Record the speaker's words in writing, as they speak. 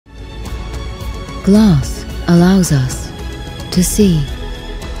Glass allows us to see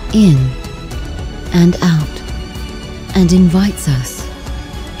in and out and invites us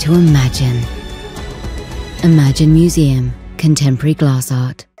to imagine. Imagine Museum, Contemporary Glass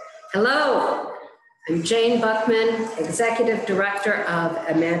Art. Hello, I'm Jane Buckman, Executive Director of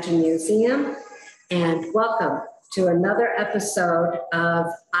Imagine Museum, and welcome to another episode of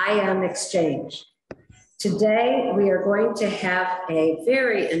I Am Exchange. Today, we are going to have a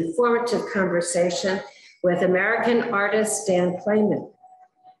very informative conversation with American artist Dan Clayman.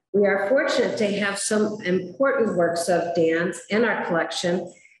 We are fortunate to have some important works of Dan's in our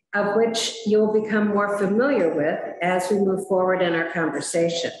collection, of which you'll become more familiar with as we move forward in our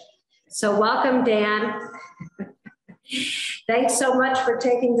conversation. So welcome, Dan. Thanks so much for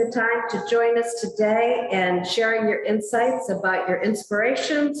taking the time to join us today and sharing your insights about your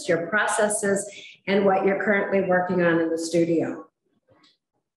inspirations, your processes, and what you're currently working on in the studio.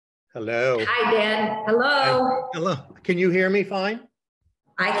 Hello. Hi, Dan. Hello. Hi. Hello. Can you hear me fine?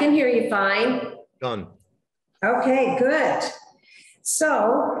 I can hear you fine. Done. Okay, good.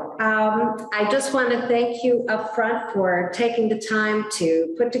 So I just want to thank you up front for taking the time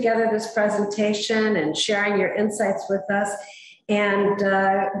to put together this presentation and sharing your insights with us. And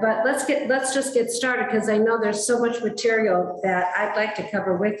but let's just get started, because I know there's so much material that I'd like to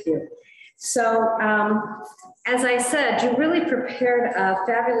cover with you. So as I said, you really prepared a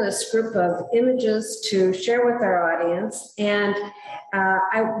fabulous group of images to share with our audience. And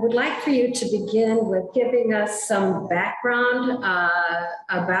I would like for you to begin with giving us some background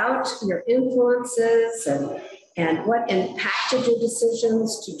about your influences and what impacted your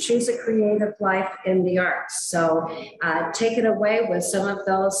decisions to choose a creative life in the arts. So take it away with some of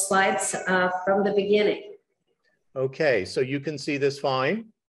those slides from the beginning. Okay, so you can see this fine?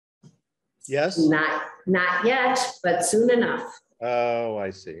 Yes? Not yet, but soon enough. Oh,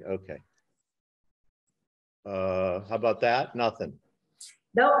 I see. Okay. How about that? Nothing.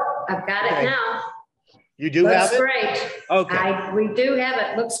 Nope, I've got it now. You do have it? Looks great. Okay. We do have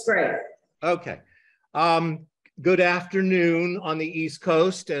it. Looks great. Okay. Good afternoon on the East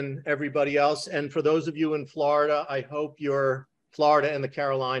Coast and everybody else. And for those of you in Florida, I hope you're Florida and the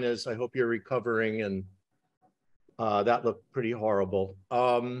Carolinas. I hope you're recovering, and that looked pretty horrible.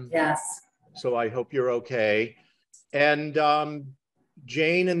 Yes. So I hope you're okay. And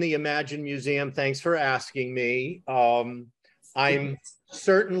Jane in the Imagine Museum, thanks for asking me. I'm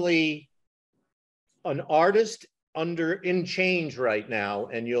certainly an artist in change right now,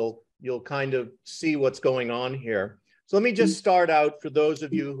 and you'll kind of see what's going on here. So let me just start out for those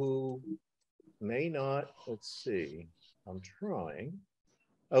of you who may not, let's see, I'm trying.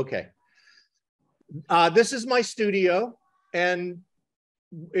 Okay. This is my studio, and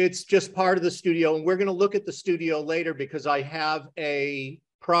it's just part of the studio, and we're going to look at the studio later because I have a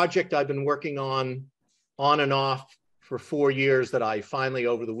project I've been working on and off for 4 years that I finally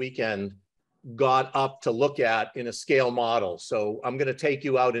over the weekend got up to look at in a scale model. So I'm going to take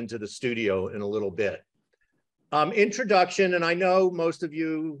you out into the studio in a little bit. Introduction, and I know most of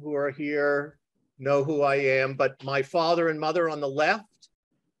you who are here know who I am, but my father and mother on the left,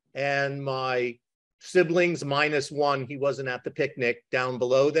 and my siblings -1, he wasn't at the picnic, down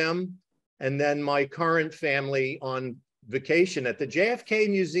below them. And then my current family on vacation at the JFK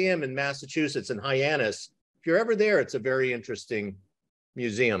Museum in Massachusetts in Hyannis. If you're ever there, it's a very interesting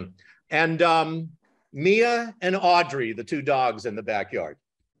museum. And Mia and Audrey, the 2 dogs in the backyard.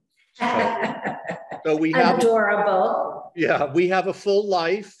 So we have adorable. Yeah, we have a full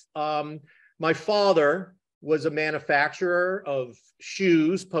life. My father was a manufacturer of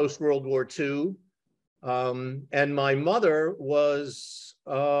shoes post-World War II. And my mother was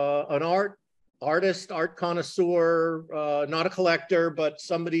an artist, art connoisseur, not a collector, but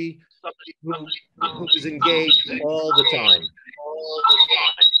somebody who was engaged all the time.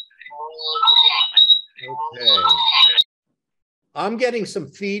 Okay. I'm getting some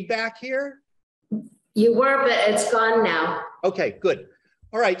feedback here. You were, but it's gone now. Okay, good.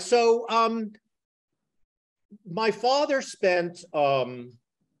 All right, so my father spent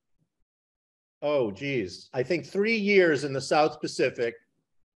oh, geez, I think 3 years in the South Pacific.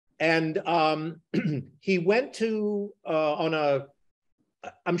 And he went to,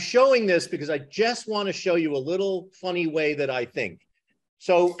 I'm showing this because I just want to show you a little funny way that I think.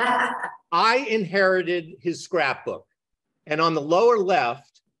 So I inherited his scrapbook. And on the lower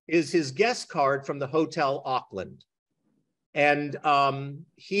left is his guest card from the Hotel Auckland. And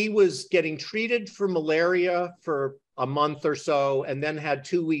he was getting treated for malaria for a month or so, and then had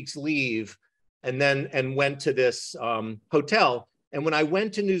 2 weeks leave. And went to this hotel. And when I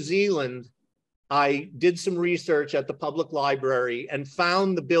went to New Zealand, I did some research at the public library and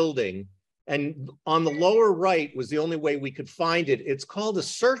found the building And on the lower right was the only way we could find it. It's called a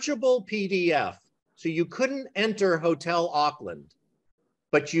searchable PDF. So you couldn't enter Hotel Auckland,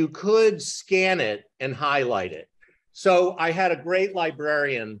 but you could scan it and highlight it. So I had a great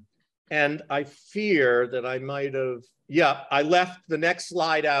librarian, and I fear that I might have, yeah, I left the next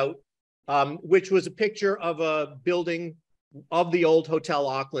slide out, which was a picture of a building of the old Hotel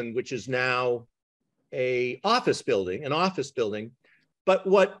Auckland, which is now an office building. But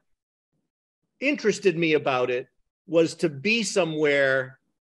what interested me about it was to be somewhere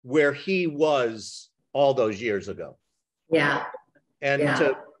where he was all those years ago. Yeah. And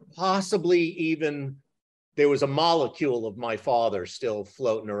to possibly even, there was a molecule of my father still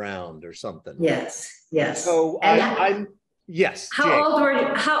floating around or something. Yes, yes. So I'm yes. How Jane, old were you?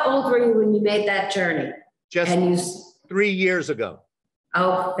 How old were you when you made that journey? Just 3 years ago.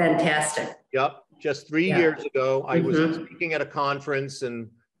 Oh, fantastic. Yep, just 3 years ago. I was speaking at a conference and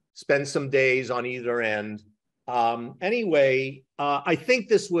spent some days on either end. Anyway, I think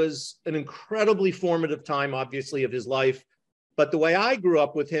this was an incredibly formative time, obviously, of his life. But the way I grew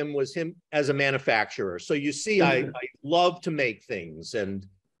up with him was him as a manufacturer. So you see, I love to make things, and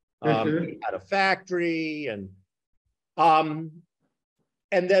he had a factory, and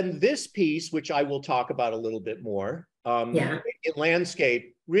then this piece, which I will talk about a little bit more,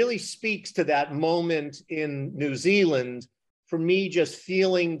 landscape, really speaks to that moment in New Zealand for me, just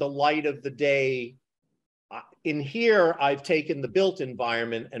feeling the light of the day. In here, I've taken the built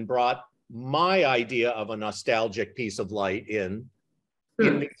environment and brought my idea of a nostalgic piece of light in.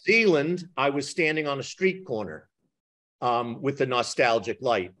 In New Zealand, I was standing on a street corner with the nostalgic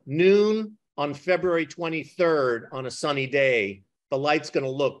light. Noon on February 23rd on a sunny day, the light's going to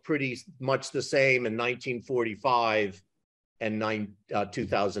look pretty much the same in 1945 and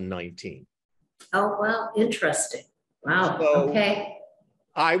 2019. Oh, well, interesting. Wow, So, okay.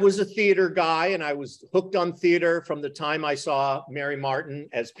 I was a theater guy, and I was hooked on theater from the time I saw Mary Martin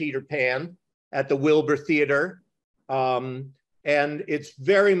as Peter Pan at the Wilbur Theater. And it's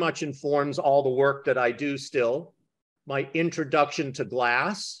very much informs all the work that I do still. My introduction to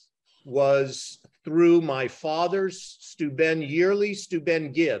glass was through my father's yearly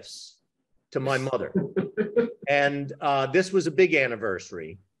Steuben gifts to my mother. And this was a big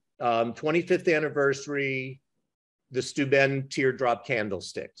anniversary, 25th anniversary, the Steuben teardrop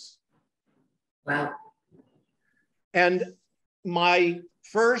candlesticks. Wow. And my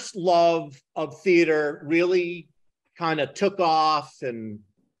first love of theater really kind of took off and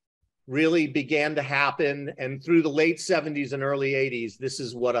really began to happen. And through the late 70s and early 80s, this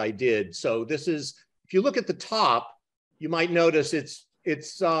is what I did. So this is, if you look at the top, you might notice it's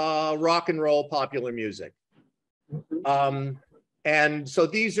rock and roll popular music. And so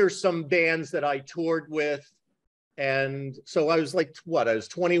these are some bands that I toured with. And so I was like, I was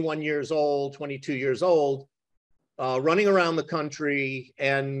 21 years old, 22 years old, running around the country,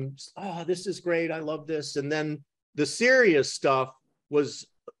 and, oh, this is great, I love this. And then the serious stuff was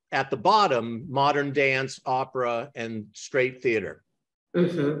at the bottom: modern dance, opera, and straight theater.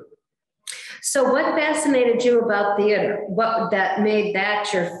 So what fascinated you about theater? What that made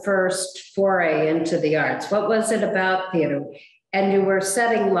that your first foray into the arts? What was it about theater? And you were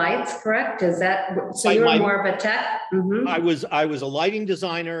setting lights, correct? Is that, so you were more of a tech? I was a lighting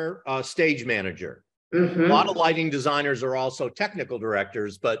designer, stage manager. A lot of lighting designers are also technical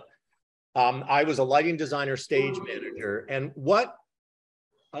directors, but I was a lighting designer, stage manager. And what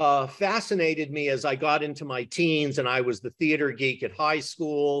fascinated me as I got into my teens, and I was the theater geek at high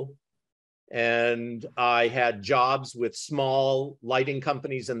school, and I had jobs with small lighting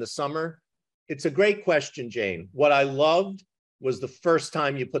companies in the summer. It's a great question, Jane. What I loved was the first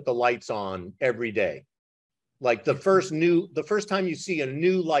time you put the lights on every day. Like the first time you see a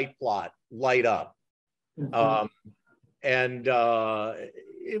new light plot light up. That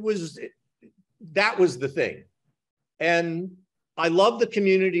was the thing. And I love the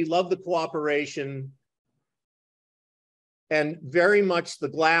community, love the cooperation, and very much the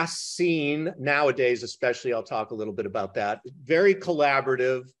glass scene nowadays, especially, I'll talk a little bit about that, very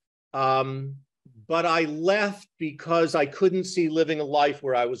collaborative. But I left because I couldn't see living a life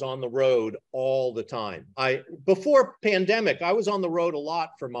where I was on the road all the time. Before pandemic, I was on the road a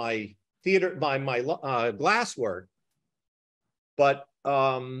lot for my theater, my glass work. But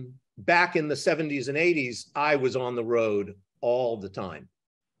back in the 70s and 80s, I was on the road all the time.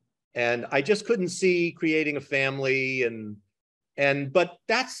 And I just couldn't see creating a family, but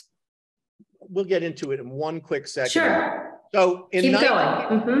we'll get into it in one quick second. Sure. So in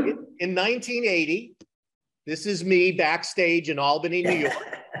 1980, 1980, this is me backstage in Albany, New York.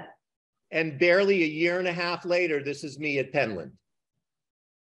 And barely a year and a half later, this is me at Penland.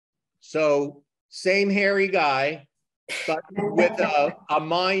 So same hairy guy, but with a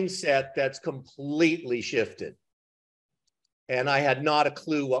mindset that's completely shifted. And I had not a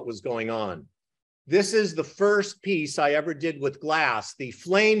clue what was going on. This is the first piece I ever did with glass, the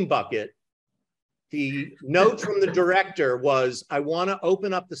flame bucket. The note from the director was, I want to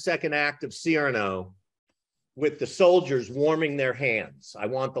open up the second act of Cyrano with the soldiers warming their hands. I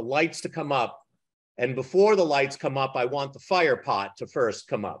want the lights to come up. And before the lights come up, I want the fire pot to first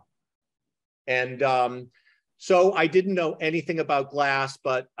come up. And so I didn't know anything about glass,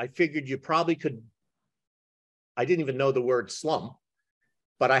 but I figured you probably could. I didn't even know the word slump,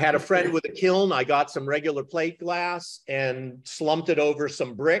 but I had a friend with a kiln. I got some regular plate glass and slumped it over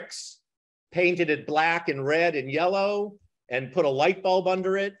some bricks, painted it black and red and yellow, and put a light bulb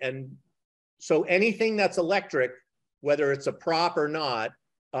under it. And so anything that's electric, whether it's a prop or not,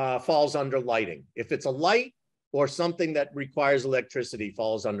 falls under lighting. If it's a light or something that requires electricity,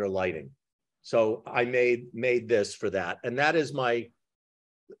 falls under lighting. So I made this for that. And that is my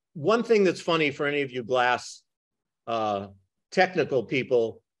one thing that's funny for any of you glass technical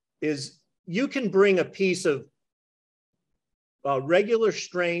people is you can bring a piece of regular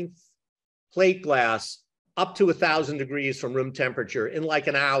strength plate glass up to 1,000 degrees from room temperature in like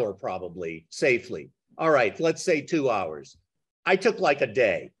an hour, probably safely. All right, let's say 2 hours. I took like a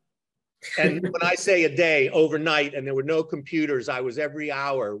day. And when I say a day, overnight, and there were no computers, I was every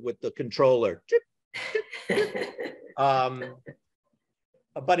hour with the controller.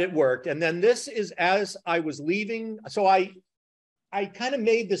 But it worked. And then this is as I was leaving. So I kind of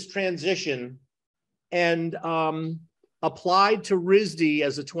made this transition and applied to RISD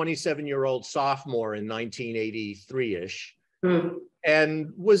as a 27-year-old sophomore in 1983-ish.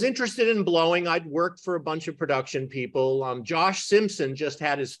 And was interested in blowing. I'd worked for a bunch of production people. Josh Simpson just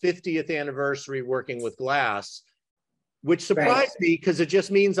had his 50th anniversary working with glass, which surprised me because it just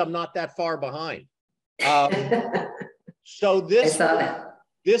means I'm not that far behind. So this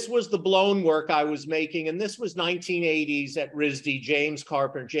was the blown work I was making. And this was 1980s at RISD.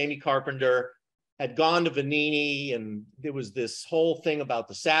 Jamie Carpenter had gone to Vanini, and there was this whole thing about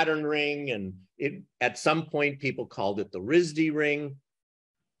the Saturn ring, and at some point people called it the RISD ring.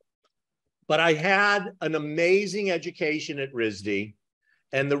 But I had an amazing education at RISD,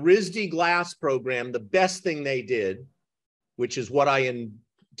 and the RISD glass program, the best thing they did, which is what I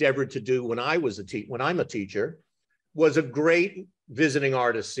endeavored to do when I'm a teacher, was a great visiting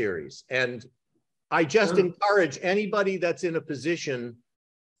artist series. And I just encourage anybody that's in a position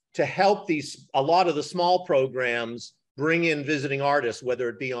to help a lot of the small programs bring in visiting artists, whether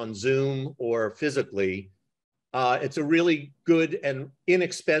it be on Zoom or physically. It's a really good and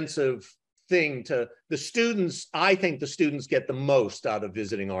inexpensive thing to the students. I think the students get the most out of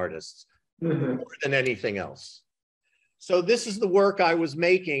visiting artists more than anything else. So this is the work I was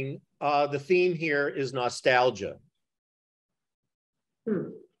making. The theme here is nostalgia.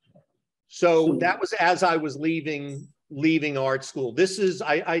 So that was as I was leaving art school. This is,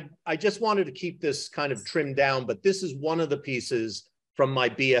 I just wanted to keep this kind of trimmed down, but this is one of the pieces from my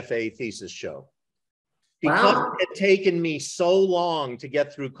BFA thesis show. Because it had taken me so long to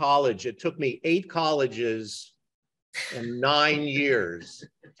get through college, it took me 8 colleges and 9 years,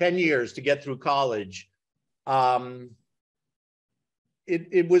 10 years to get through college.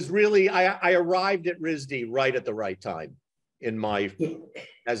 It was really, I arrived at RISD right at the right time in my,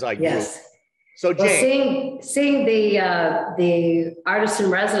 as I grew. Yes. So Jane, well, seeing the artists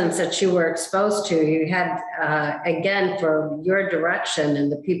in residence that you were exposed to, you had, again, for your direction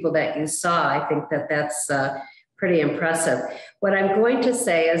and the people that you saw, I think that's pretty impressive. What I'm going to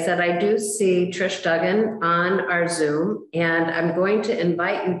say is that I do see Trish Duggan on our Zoom, and I'm going to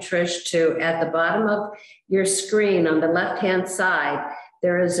invite you, Trish, to, at the bottom of your screen on the left-hand side,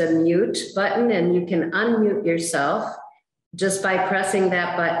 there is a mute button, and you can unmute yourself just by pressing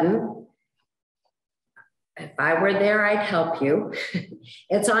that button. If I were there, I'd help you.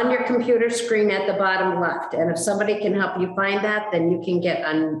 It's on your computer screen at the bottom left. And if somebody can help you find that, then you can get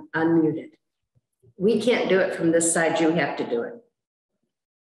unmuted. We can't do it from this side. You have to do it.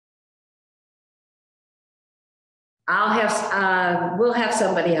 We'll have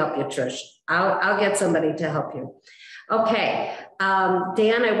somebody help you, Trish. I'll get somebody to help you. Okay,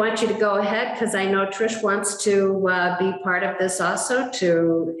 Dan, I want you to go ahead because I know Trish wants to be part of this also,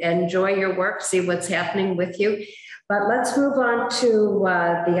 to enjoy your work, see what's happening with you. But let's move on to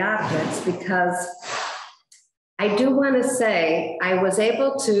the objects, because I do want to say I was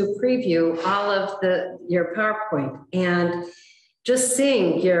able to preview all of your PowerPoint, and just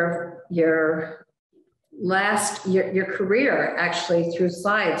seeing your career actually through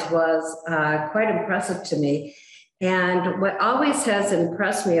slides was quite impressive to me. And what always has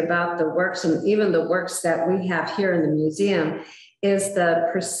impressed me about the works, and even the works that we have here in the museum, is the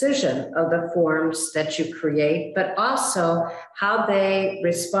precision of the forms that you create, but also how they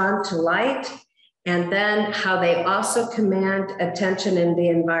respond to light, and then how they also command attention in the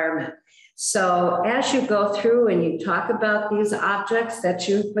environment. So as you go through and you talk about these objects that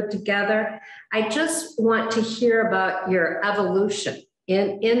you put together, I just want to hear about your evolution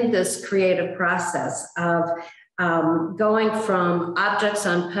in this creative process of going from objects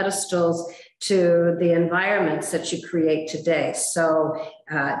on pedestals to the environments that you create today. So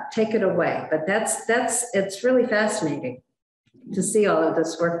take it away. But it's really fascinating to see all of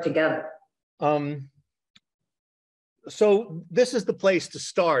this work together. So this is the place to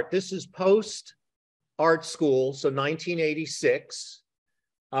start. This is post art school, so 1986.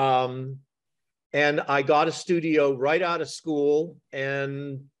 And I got a studio right out of school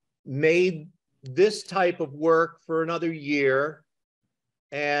and made this type of work for another year.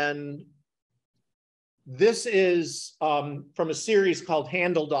 And this is from a series called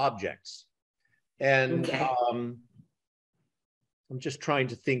Handled Objects. And okay. I'm just trying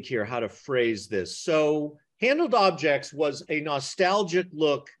to think here how to phrase this. So Handled Objects was a nostalgic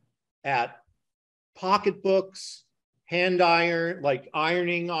look at pocketbooks, hand iron, like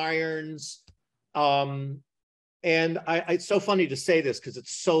ironing irons. And it's so funny to say this because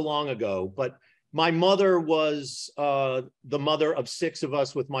it's so long ago, but my mother was the mother of 6 of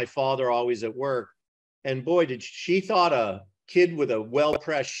us with my father always at work. And boy, did she thought a kid with a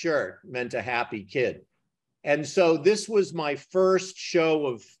well-pressed shirt meant a happy kid. And so this was my first show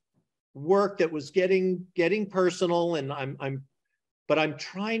of work that was getting personal, and I'm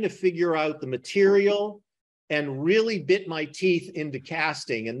trying to figure out the material and really bit my teeth into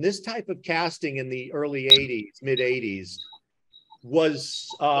casting. And this type of casting in the early 80s, mid 80s was,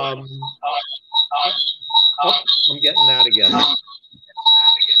 oh, I'm getting that again.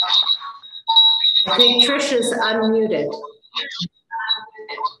 I think Trish is unmuted.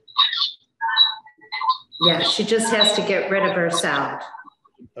 Yeah, she just has to get rid of her sound.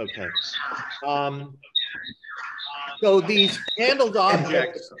 Okay. So these handled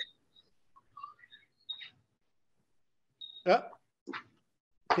objects. I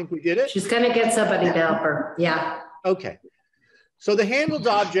think we did it. She's going to get somebody to help her. Yeah. Okay. So the handled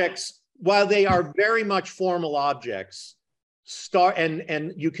objects, while they are very much formal objects,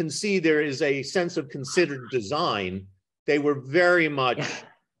 and you can see there is a sense of considered design, they were very much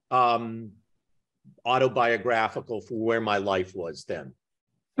autobiographical for where my life was then.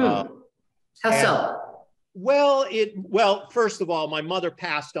 How so? Well, first of all, my mother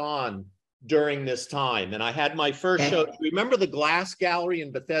passed on during this time, and I had my first show. Remember the Glass Gallery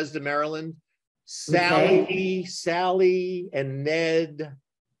in Bethesda, Maryland? Sally and Ned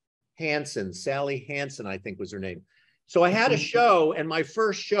Hansen. Sally Hansen, I think was her name. So I had a show, and my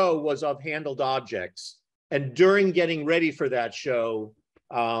first show was of handled objects. And during getting ready for that show,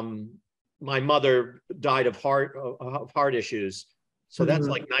 my mother died of heart issues. So that's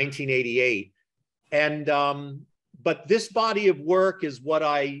like 1988. And, but this body of work is what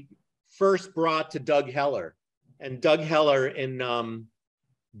I first brought to Doug Heller. And Doug Heller in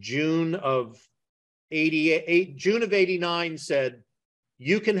June of 89 said,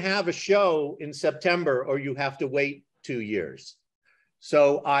 you can have a show in September or you have to wait 2 years.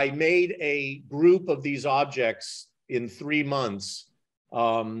 So I made a group of these objects in 3 months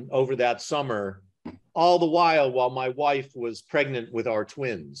over that summer, all the while my wife was pregnant with our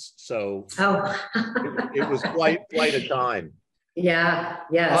twins. So it was quite a time. Yeah,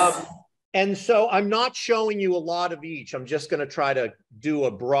 yes. And so I'm not showing you a lot of each. I'm just going to try to do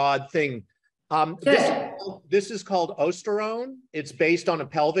a broad thing. This is called Osterone. It's based on a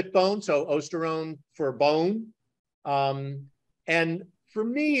pelvic bone, so Osterone for bone. And for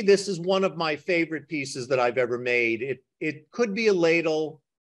me, this is one of my favorite pieces that I've ever made. It could be a ladle.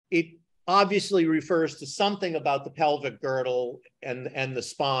 It obviously refers to something about the pelvic girdle and the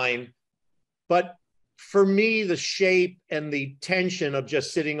spine. But for me, the shape and the tension of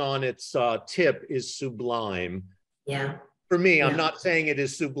just sitting on its tip is sublime. Yeah. For me, I'm not saying it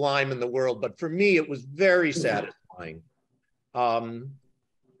is sublime in the world, but for me, it was very satisfying. And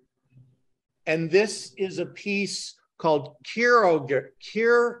this is a piece called Kyrogris,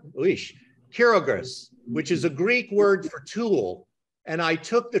 which is a Greek word for tool. And I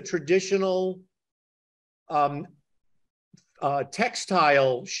took the traditional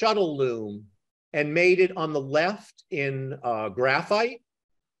textile shuttle loom and made it on the left in graphite,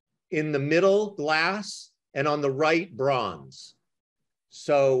 in the middle glass, and on the right bronze.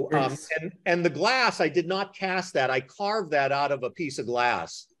 So, and the glass, I did not cast that. I carved that out of a piece of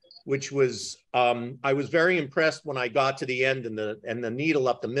glass. which was, I was very impressed when I got to the end and the needle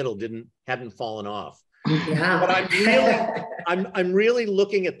up the middle hadn't fallen off. Yeah. But I'm really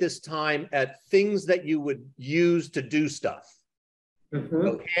looking at this time at things that you would use to do stuff.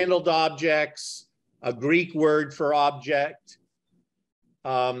 So handled objects, a Greek word for object.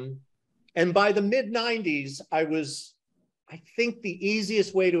 And by the mid-90s, I think the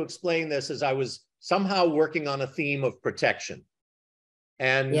easiest way to explain this is I was somehow working on a theme of protection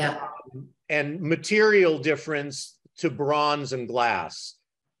and material difference to bronze and glass.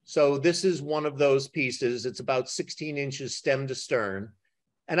 So this is one of those pieces. It's about 16 inches stem to stern.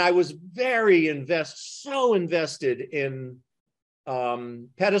 And I was so invested in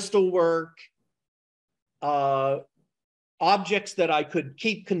pedestal work, objects that I could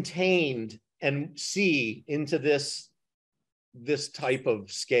keep contained and see into this type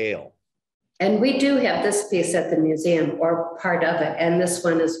of scale. And we do have this piece at the museum, or part of it, and this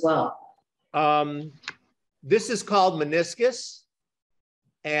one as well. This is called meniscus.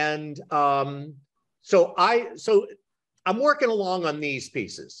 And so I'm working along on these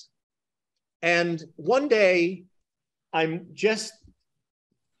pieces. And one day I'm just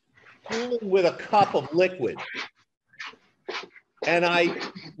fooling with a cup of liquid. And I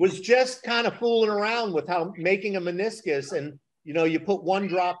was just kind of fooling around with how making a meniscus, and you know, you put one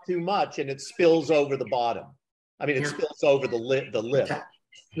drop too much and it spills over the bottom. I mean, it spills over the lip.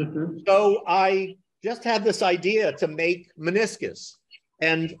 So I just had this idea to make meniscus.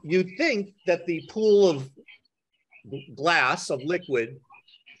 And you'd think that the pool of glass, of liquid,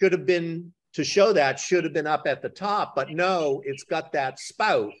 should have been up at the top, but no, it's got that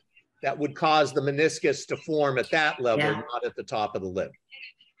spout that would cause the meniscus to form at that level, not at the top of the lip.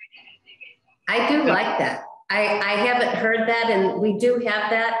 I do like that. I haven't heard that, and we do have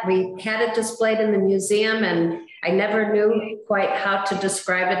that. We had it displayed in the museum, and I never knew quite how to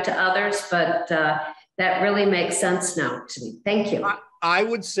describe it to others, but that really makes sense now to me. Thank you. I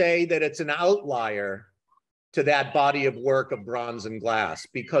would say that it's an outlier to that body of work of bronze and glass,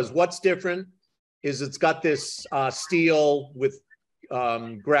 because what's different is it's got this steel with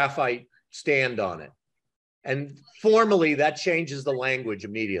graphite stand on it. And formally, that changes the language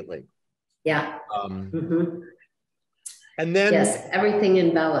immediately. Yeah. And then yes, everything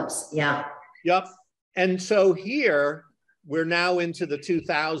envelops. Yeah. Yep. And so here we're now into the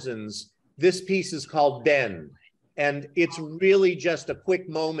 2000s. This piece is called Bend, and it's really just a quick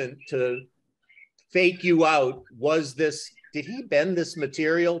moment to fake you out. Did he bend this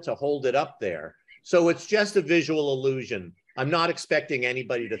material to hold it up there? So it's just a visual illusion. I'm not expecting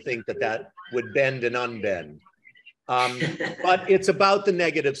anybody to think that would bend and unbend. But it's about the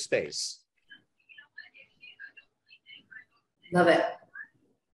negative space. Love it.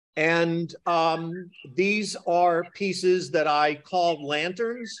 And these are pieces that I called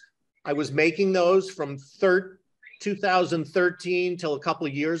lanterns. I was making those from 2013 till a couple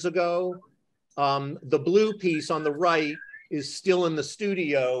of years ago. The blue piece on the right is still in the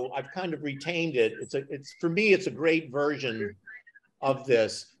studio. I've kind of retained it. For me, it's a great version of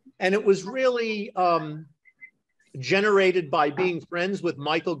this. And it was really generated by being friends with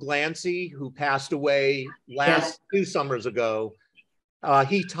Michael Glancy, who passed away two summers ago.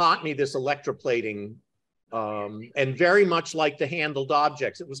 He taught me this electroplating, and very much like the handled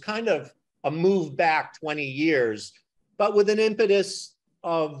objects. It was kind of a move back 20 years, but with an impetus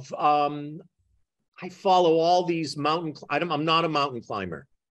of, I follow all these I'm not a mountain climber,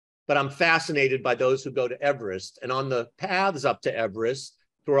 but I'm fascinated by those who go to Everest. And on the paths up to Everest,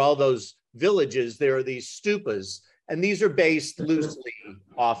 through all those villages, there are these stupas, and these are based loosely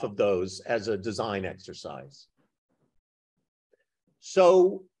off of those as a design exercise.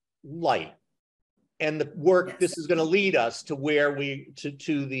 So light and the work, this is going to lead us to where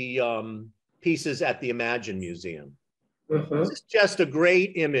to the pieces at the Imagine Museum. This is just a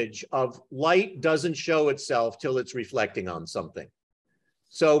great image of light doesn't show itself till it's reflecting on something.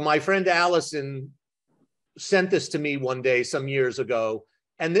 So my friend Allison sent this to me one day some years ago,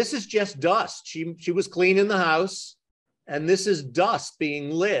 and this is just dust. She was cleaning the house, and this is dust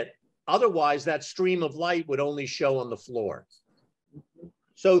being lit. Otherwise, that stream of light would only show on the floor.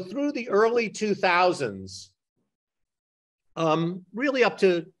 So through the early 2000s, really up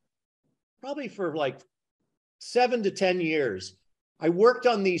to probably for like 7 to 10 years, I worked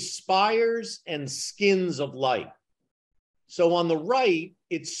on these spires and skins of light. So on the right,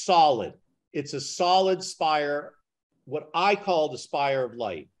 it's solid. It's a solid spire, what I call the spire of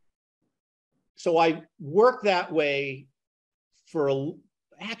light. So I worked that way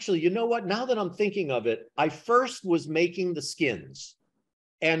actually, you know what? Now that I'm thinking of it, I first was making the skins.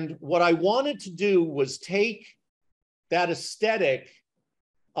 And what I wanted to do was take that aesthetic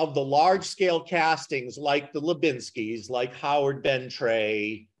of the large scale castings like the Lubinskys, like Howard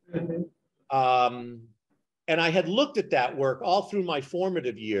Bentray. And I had looked at that work all through my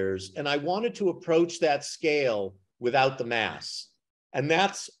formative years, and I wanted to approach that scale without the mass. And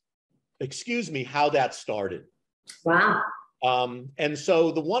that's, excuse me, how that started. Wow. And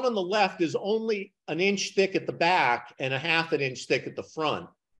so the one on the left is only an inch thick at the back and a half an inch thick at the front.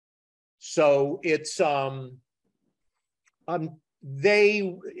 So it's,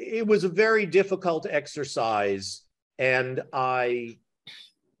 it was a very difficult exercise, and I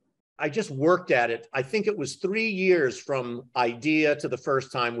just worked at it. I think it was 3 years from idea to the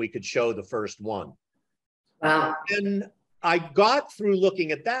first time we could show the first one. Wow. And I got through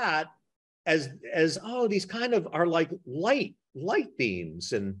looking at that as oh, these kind of are like light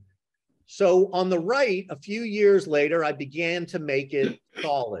beams. And so on the right, a few years later, I began to make it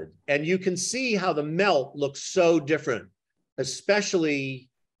solid. And you can see how the melt looks so different, especially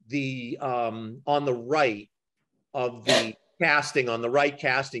the on the right of the casting. On the right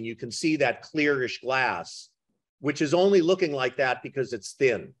casting, you can see that clearish glass, which is only looking like that because it's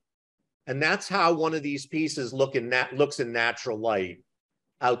thin. And that's how one of these pieces looks in natural light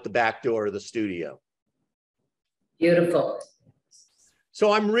out the back door of the studio. Beautiful.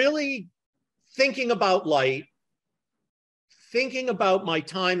 So I'm really thinking about light, thinking about my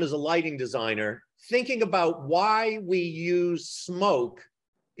time as a lighting designer, thinking about why we use smoke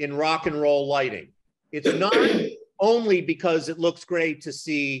in rock and roll lighting. It's not only because it looks great to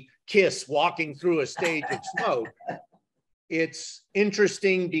see Kiss walking through a stage of smoke. It's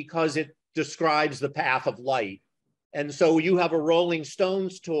interesting because it describes the path of light. And so you have a Rolling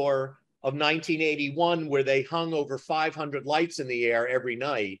Stones tour of 1981 where they hung over 500 lights in the air every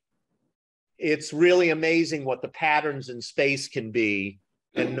night. It's really amazing what the patterns in space can be,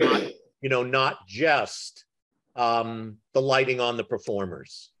 and not, you know, not just the lighting on the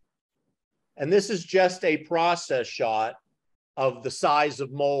performers. And this is just a process shot of the size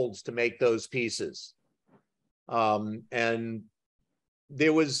of molds to make those pieces. And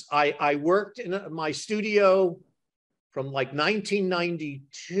there was, I worked in my studio from like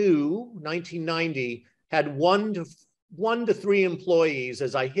 1990, had one to three employees.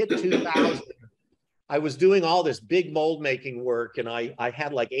 As I hit 2000, I was doing all this big mold making work, and I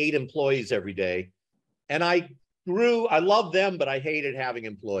had like 8 employees every day. And I grew, I loved them, but I hated having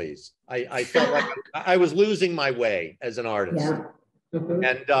employees. I felt like I was losing my way as an artist.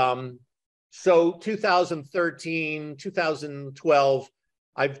 Yeah. And so 2013, 2012,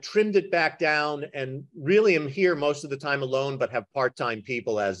 I've trimmed it back down and really am here most of the time alone, but have part-time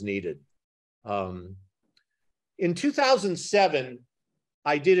people as needed. In 2007,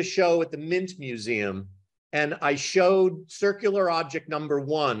 I did a show at the Mint Museum, and I showed circular object number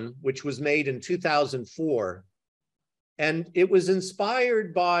 1, which was made in 2004. And it was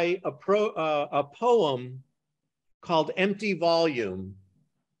inspired by a poem called Empty Volume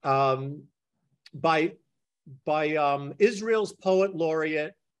by Israel's poet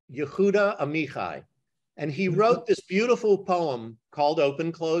laureate, Yehuda Amichai. And he wrote this beautiful poem called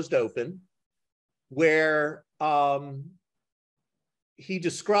Open, Closed, Open, where he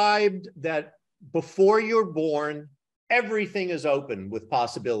described that before you're born, everything is open with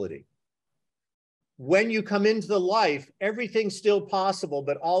possibility. When you come into the life, everything's still possible,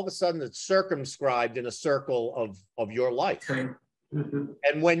 but all of a sudden it's circumscribed in a circle of your life.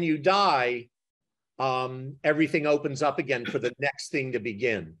 And when you die, everything opens up again for the next thing to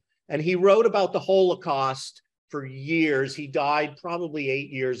begin. And he wrote about the Holocaust for years. He died probably 8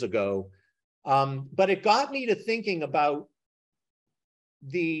 years ago. But it got me to thinking about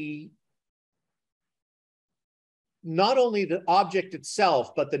not only the object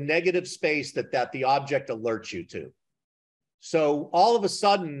itself, but the negative space that the object alerts you to. So all of a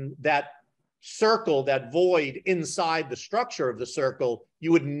sudden, that circle, that void inside the structure of the circle,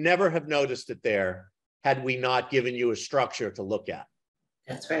 you would never have noticed it there had we not given you a structure to look at.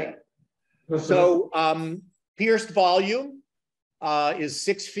 That's right. So pierced volume is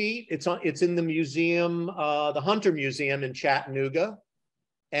 6 feet. It's in the museum, the Hunter Museum in Chattanooga.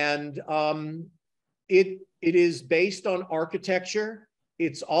 And it is based on architecture.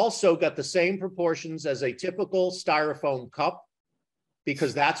 It's also got the same proportions as a typical styrofoam cup,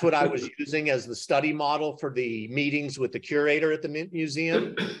 because that's what I was using as the study model for the meetings with the curator at the Mint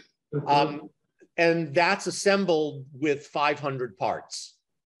Museum. And that's assembled with 500 parts.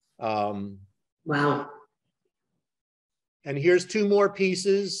 Wow. And here's 2 more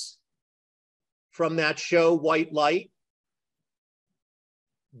pieces from that show, White Light.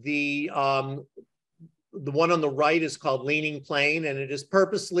 The one on the right is called Leaning Plane, and it is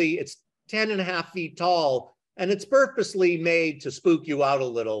purposely, it's 10.5 feet tall, And it's purposely made to spook you out a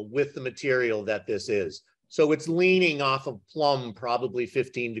little with the material that this is. So it's leaning off of plumb, probably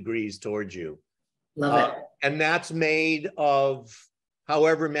 15 degrees towards you. Love it. And that's made of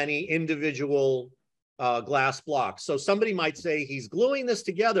however many individual glass blocks. So somebody might say, he's gluing this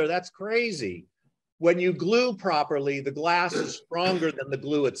together. That's crazy. When you glue properly, the glass is stronger than the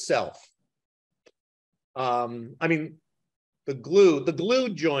glue itself. I mean, the glue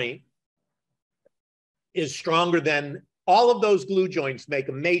joint is stronger than, all of those glue joints make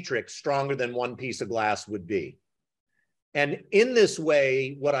a matrix stronger than one piece of glass would be. And in this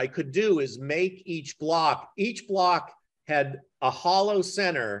way, what I could do is make each block had a hollow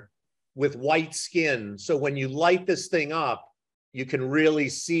center with white skin. So when you light this thing up, you can really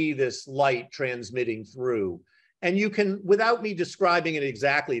see this light transmitting through. And you can, without me describing it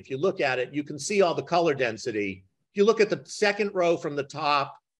exactly, if you look at it, you can see all the color density. If you look at the second row from the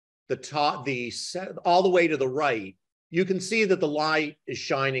top, all the way to the right, you can see that the light is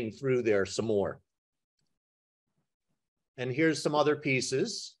shining through there some more. And here's some other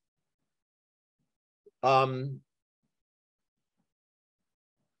pieces. Aperture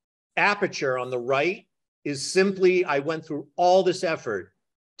on the right is simply, I went through all this effort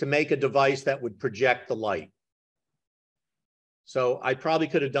to make a device that would project the light. So I probably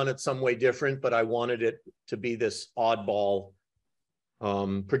could have done it some way different, but I wanted it to be this oddball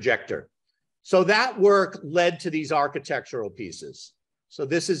projector. So that work led to these architectural pieces. So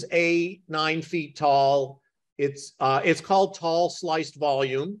this is 9 feet tall. It's called tall sliced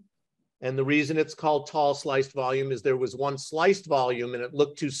volume. And the reason it's called tall sliced volume is there was one sliced volume and it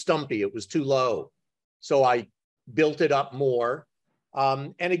looked too stumpy. It was too low. So I built it up more.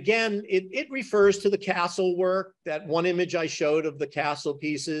 And again, it refers to the castle work, that one image I showed of the castle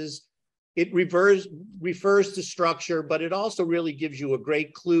pieces. It refers to structure, but it also really gives you a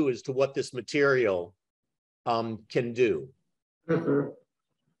great clue as to what this material can do. Mm-hmm.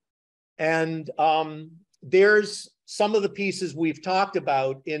 And there's some of the pieces we've talked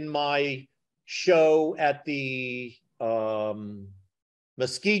about in my show at the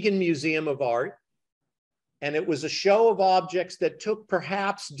Muskegon Museum of Art. And it was a show of objects that took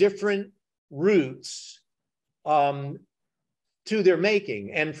perhaps different routes to their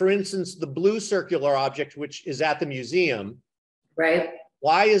making. And for instance, the blue circular object, which is at the museum. Right.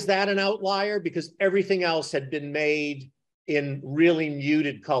 Why is that an outlier? Because everything else had been made in really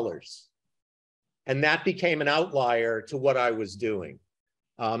muted colors. And that became an outlier to what I was doing.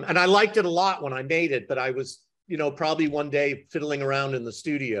 And I liked it a lot when I made it, but I was, probably one day fiddling around in the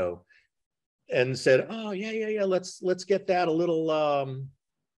studio and said, oh, yeah, let's get that a little,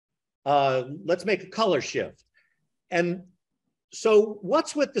 let's make a color shift. And so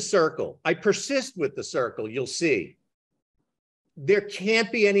what's with the circle? I persist with the circle, you'll see. There can't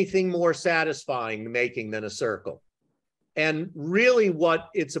be anything more satisfying making than a circle. And really what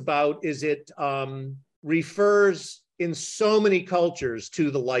it's about is it refers in so many cultures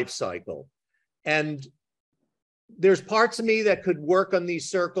to the life cycle. And there's parts of me that could work on these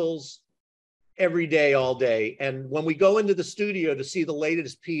circles every day, all day. And when we go into the studio to see the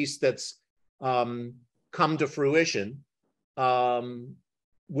latest piece that's come to fruition,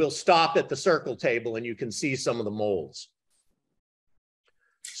 we'll stop at the circle table and you can see some of the molds.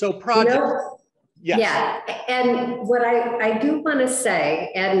 So projects. Yes. Yeah, and what I do want to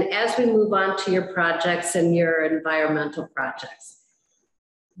say, and as we move on to your projects and your environmental projects,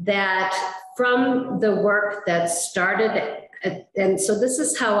 that from the work that started, and so this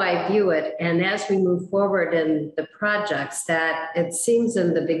is how I view it, and as we move forward in the projects, that it seems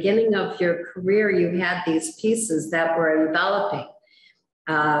in the beginning of your career, you had these pieces that were enveloping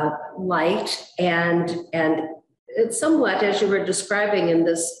light, and it's somewhat, as you were describing in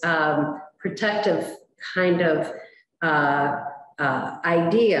this protective kind of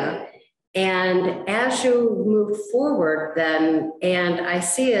idea. And as you move forward then, and I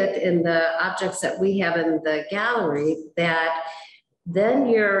see it in the objects that we have in the gallery, that then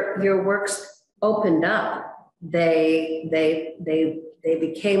your works opened up. They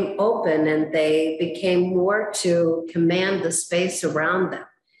became open and they became more to command the space around them.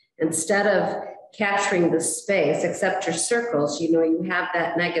 Instead of capturing the space, except your circles, you have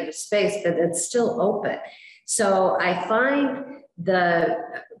that negative space, but it's still open. So I find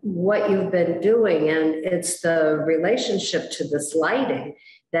what you've been doing, and it's the relationship to this lighting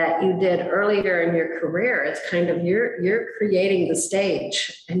that you did earlier in your career. It's kind of, you're creating the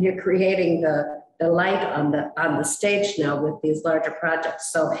stage and you're creating the light on the stage now with these larger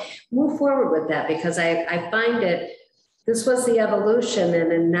projects. So move forward with that, because I find this was the evolution,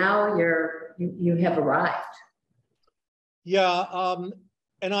 and then now you have arrived. Yeah,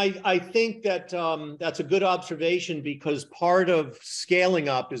 And I think that that's a good observation, because part of scaling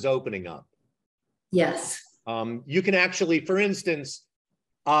up is opening up. Yes. You can actually, for instance,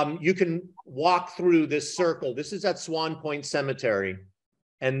 you can walk through this circle. This is at Swan Point Cemetery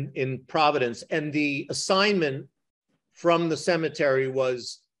and in Providence. And the assignment from the cemetery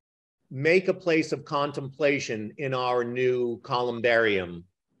was make a place of contemplation in our new columbarium,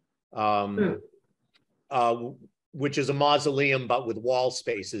 which is a mausoleum, but with wall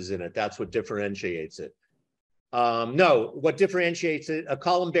spaces in it. That's what differentiates it. No, what differentiates it, a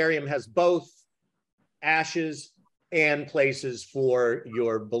columbarium has both ashes and places for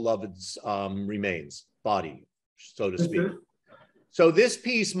your beloved's remains, body, so to speak. So this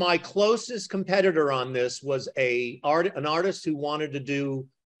piece, my closest competitor on this was an artist who wanted to do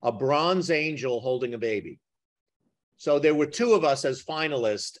a bronze angel holding a baby. So there were two of us as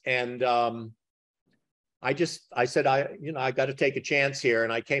finalists, and I said, I got to take a chance here,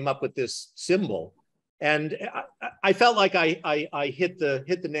 and I came up with this symbol, and I felt like I hit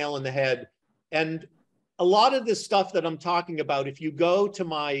the nail on the head. And a lot of this stuff that I'm talking about, if you go to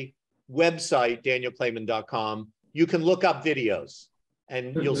my website, danielclayman.com, you can look up videos,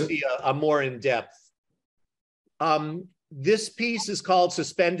 and you'll see a more in-depth. This piece is called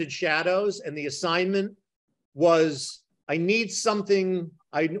Suspended Shadows, and the assignment was, I need something,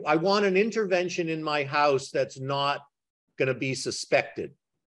 I want an intervention in my house that's not going to be suspected.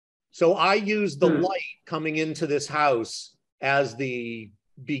 So I used the light coming into this house as the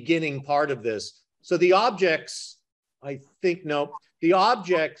beginning part of this. So the objects, the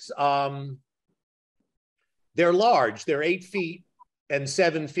objects, they're large. They're 8 feet and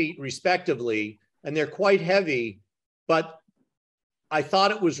 7 feet respectively, and they're quite heavy. But I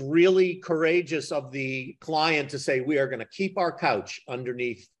thought it was really courageous of the client to say, we are going to keep our couch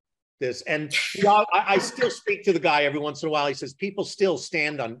underneath this. And I still speak to the guy every once in a while. He says, people still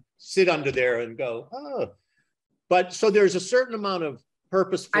sit under there and go, oh. But so there's a certain amount of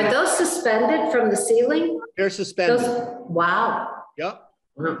purposeful. Are those suspended from the ceiling? They're suspended. Wow. Yep.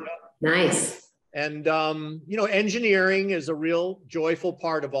 Wow. Nice. And, engineering is a real joyful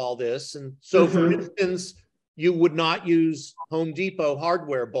part of all this. And so, for instance, you would not use Home Depot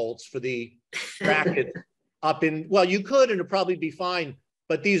hardware bolts for the bracket up in, well, you could, and it'd probably be fine,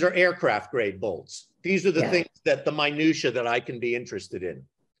 but these are aircraft grade bolts. These are the things that the minutia that I can be interested in.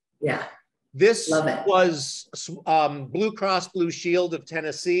 Yeah. This was Blue Cross Blue Shield of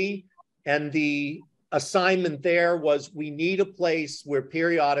Tennessee. And the assignment there was, we need a place where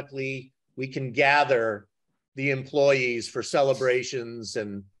periodically we can gather the employees for celebrations,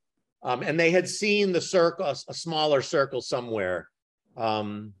 and they had seen the circle, a smaller circle somewhere.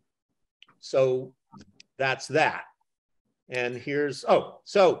 So that's that. And here's,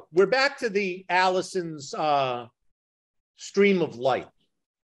 so we're back to the Allison's stream of light.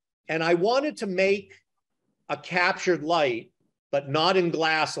 And I wanted to make a captured light, but not in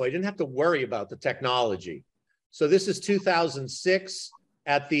glass, so I didn't have to worry about the technology. So this is 2006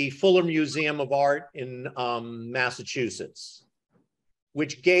 at the Fuller Museum of Art in Massachusetts,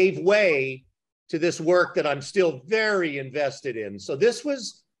 which gave way to this work that I'm still very invested in. So this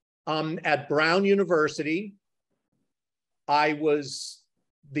was at Brown University. The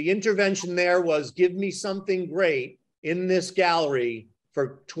intervention there was, give me something great in this gallery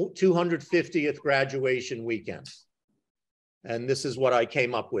for 250th graduation weekend. And this is what I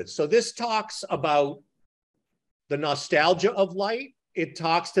came up with. So this talks about the nostalgia of light. It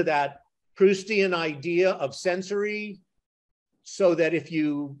talks to that Proustian idea of sensory, so that if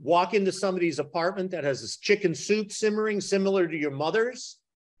you walk into somebody's apartment that has this chicken soup simmering similar to your mother's,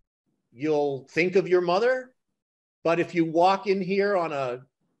 you'll think of your mother. But if you walk in here on a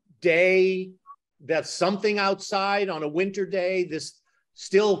day that's something outside, on a winter day, this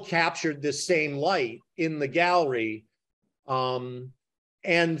still captured this same light in the gallery.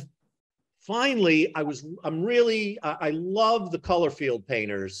 And finally, I love the color field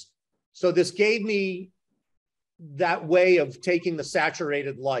painters. So this gave me that way of taking the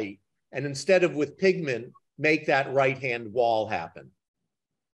saturated light, and instead of with pigment, make that right-hand wall happen.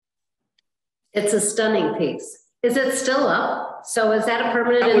 It's a stunning piece. Is it still up? So is that a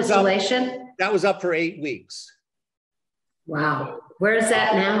permanent installation? That was up for 8 weeks. Wow. Where is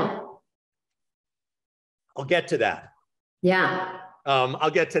that now? I'll get to that. Yeah. I'll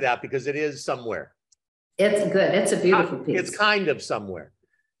get to that because it is somewhere. It's good. It's a beautiful piece. It's kind of somewhere.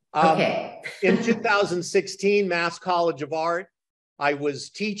 Okay. In 2016, Mass College of Art, I was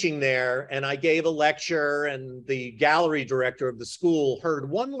teaching there, and I gave a lecture, and the gallery director of the school heard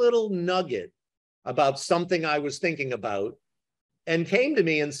one little nugget about something I was thinking about, and came to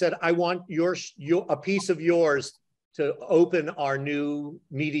me and said, I want a piece of yours to open our new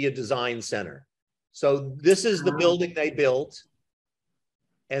media design center. So this is the building they built.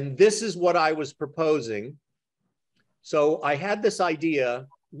 And this is what I was proposing. So I had this idea,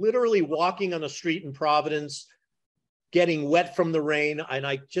 literally walking on a street in Providence, getting wet from the rain. And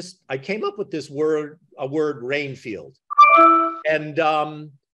I came up with this word, rainfield. And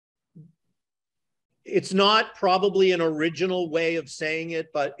it's not probably an original way of saying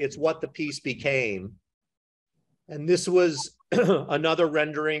it, but it's what the piece became. And this was another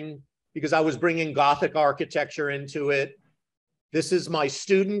rendering because I was bringing Gothic architecture into it. This is my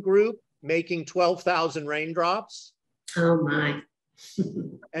student group making 12,000 raindrops. Oh my.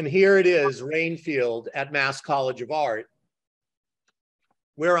 And here it is, Rainfield at Mass College of Art,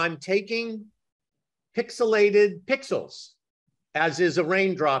 where I'm taking pixelated pixels, as is a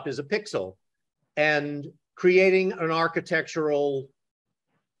raindrop is a pixel, and creating an architectural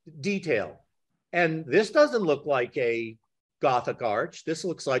detail. And this doesn't look like a Gothic arch. This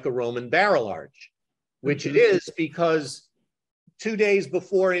looks like a Roman barrel arch, which it is because 2 days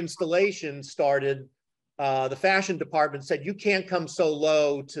before installation started, the fashion department said, you can't come so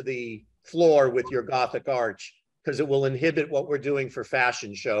low to the floor with your Gothic arch because it will inhibit what we're doing for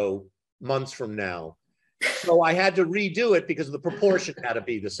fashion show months from now. So I had to redo it because the proportion had to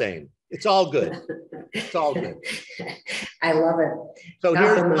be the same. It's all good. It's all good. I love it. So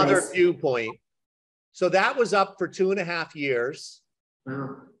here's another viewpoint. So that was up for 2.5 years.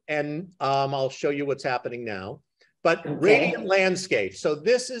 Wow. And I'll show you what's happening now. But Radiant Landscape. So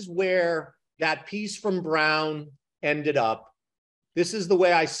this is where that piece from Brown ended up. This is the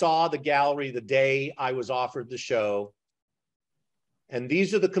way I saw the gallery the day I was offered the show. And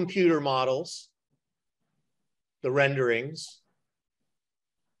these are the computer models, the renderings.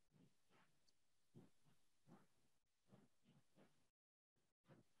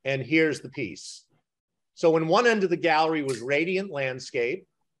 And here's the piece. So in one end of the gallery was Radiant Landscape.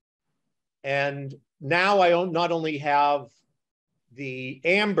 And now I not only have the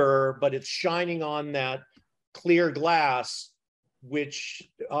amber, but it's shining on that clear glass, which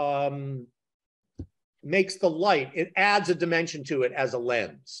makes the light, it adds a dimension to it as a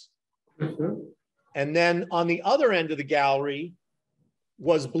lens. Mm-hmm. And then on the other end of the gallery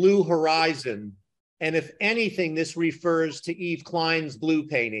was Blue Horizon. And if anything, this refers to Yves Klein's blue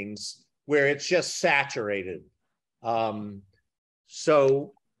paintings, where it's just saturated. And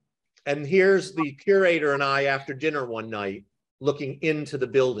here's the curator and I after dinner one night, looking into the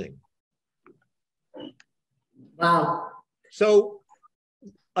building. Wow. So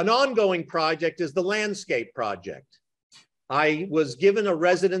an ongoing project is the landscape project. I was given a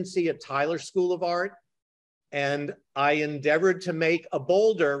residency at Tyler School of Art, and I endeavored to make a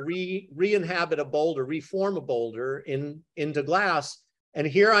boulder, re-inhabit a boulder, reform a boulder into glass. And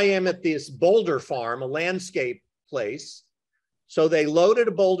here I am at this boulder farm, a landscape place. So they loaded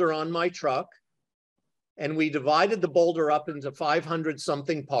a boulder on my truck, and we divided the boulder up into 500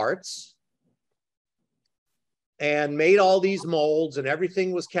 something parts and made all these molds, and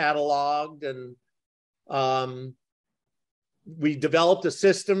everything was cataloged. And we developed a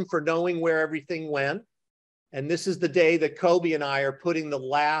system for knowing where everything went. And this is the day that Kobe and I are putting the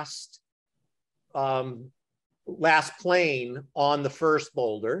last plane on the first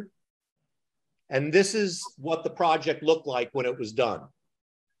boulder. And this is what the project looked like when it was done.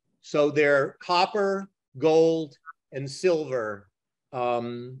 So they're copper, gold, and silver,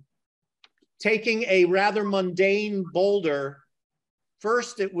 taking a rather mundane boulder.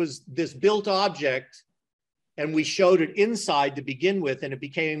 First, it was this built object, and we showed it inside to begin with, and it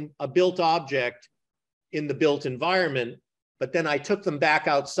became a built object in the built environment. But then I took them back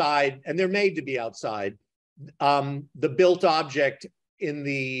outside, and they're made to be outside, the built object in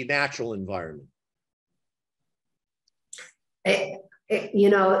the natural environment. You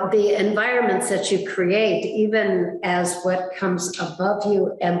know, the environments that you create, even as what comes above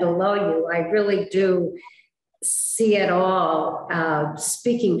you and below you, I really do see it all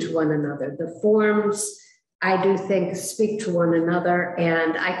speaking to one another. The forms, I do think, speak to one another,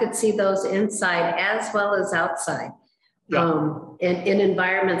 and I could see those inside as well as outside. Yeah. In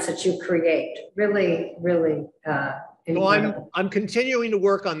environments that you create. Really, really incredible. So I'm continuing to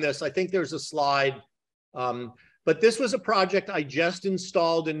work on this. I think there's a slide. But this was a project I just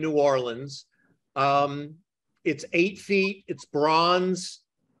installed in New Orleans. It's 8 feet, it's bronze,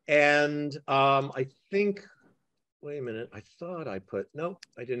 and I think, wait a minute, I thought I put, nope,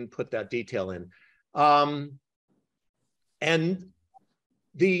 I didn't put that detail in. And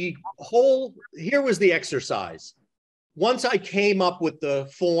the whole, here was the exercise. Once I came up with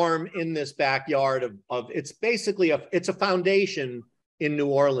the form in this backyard of it's basically it's a foundation in New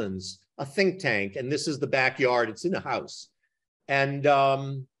Orleans, a think tank, and this is the backyard. It's in a house. And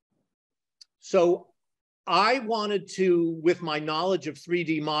so I wanted to, with my knowledge of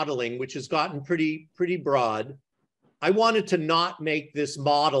 3D modeling, which has gotten pretty broad, I wanted to not make this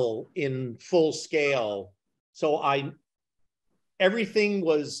model in full scale. So everything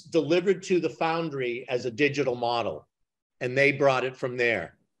was delivered to the foundry as a digital model, and they brought it from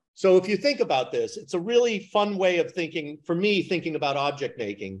there. So if you think about this, it's a really fun way of thinking, for me, thinking about object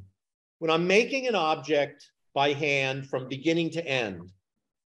making. When I'm making an object by hand from beginning to end,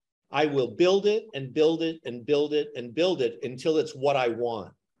 I will build it and build it and build it and build it until it's what I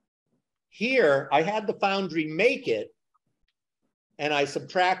want. Here, I had the foundry make it, and I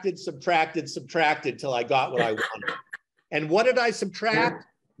subtracted till I got what I wanted. And what did I subtract?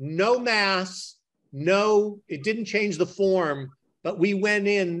 No mass, it didn't change the form, but we went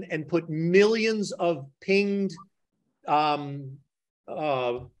in and put millions of pinged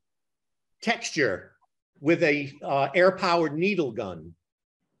texture with a air-powered needle gun,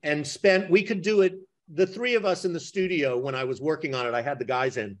 and we could do it, the three of us in the studio, when I was working on it, I had the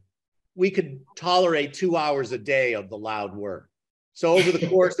guys in, we could tolerate 2 hours a day of the loud work. So over the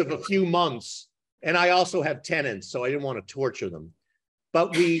course of a few months, and I also have tenants, so I didn't want to torture them,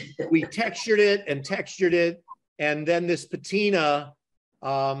 but we textured it, and then this patina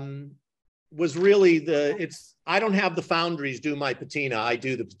was really I don't have the foundries do my patina, I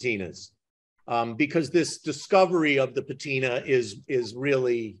do the patinas. Because this discovery of the patina is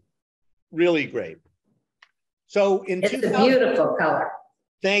really, really great. So it's a beautiful color.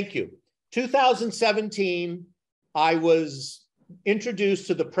 Thank you. 2017, I was introduced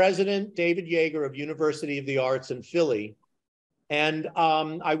to the president, David Yeager of University of the Arts in Philly. And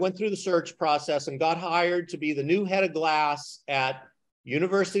I went through the search process and got hired to be the new head of glass at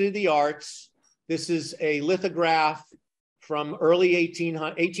University of the Arts. This is a lithograph from early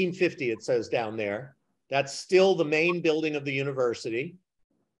 1850, it says down there. That's still the main building of the university.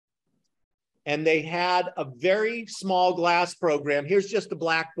 And they had a very small glass program. Here's just a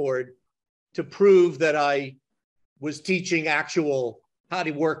blackboard to prove that I was teaching how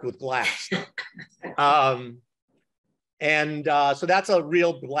to work with glass. So that's a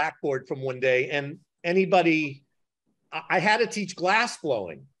real blackboard from one day. And I had to teach glass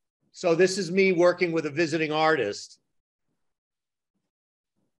blowing. So this is me working with a visiting artist.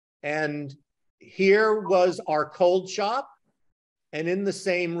 And here was our cold shop. And in the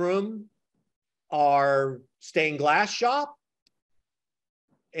same room, our stained glass shop.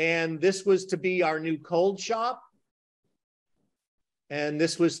 And this was to be our new cold shop. And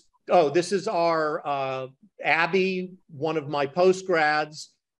this is our Abby, one of my postgrads,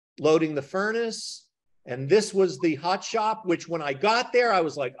 loading the furnace. And this was the hot shop, which when I got there, I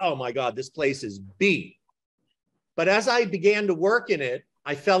was like, oh my God, this place is beat. But as I began to work in it,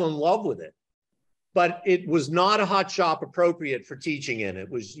 I fell in love with it. But it was not a hot shop appropriate for teaching in.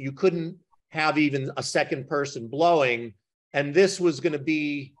 You couldn't have even a second person blowing. And this was going to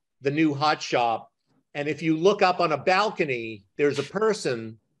be the new hot shop. And if you look up on a balcony, there's a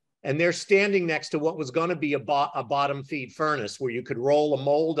person and they're standing next to what was going to be a bottom feed furnace where you could roll a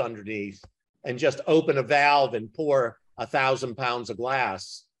mold underneath and just open a valve and pour 1,000 pounds of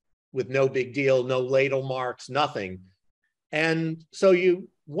glass with no big deal, no ladle marks, nothing. And so you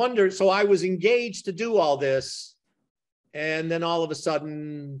wonder, so I was engaged to do all this, and then all of a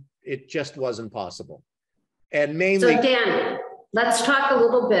sudden it just wasn't possible. And mainly— So Dan, let's talk a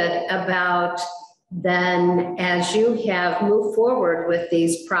little bit about then as you have moved forward with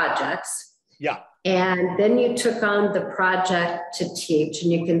these projects. Yeah. And then you took on the project to teach,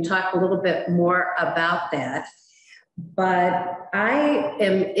 and you can talk a little bit more about that. But I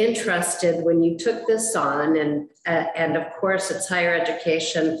am interested when you took this on, and of course it's higher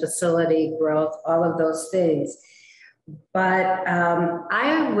education, facility growth, all of those things. But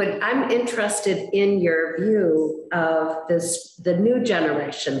I'm interested in your view of the new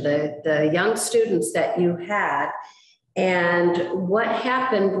generation, the young students that you had, and what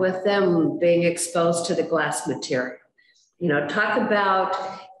happened with them being exposed to the glass material. You know, talk about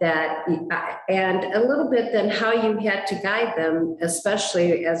that, and a little bit then how you had to guide them,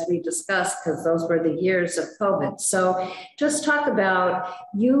 especially as we discussed, because those were the years of COVID. So just talk about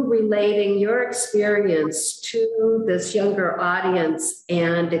you relating your experience to this younger audience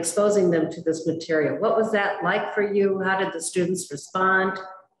and exposing them to this material. What was that like for you? How did the students respond?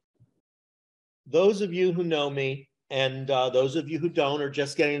 Those of you who know me, and those of you who don't, are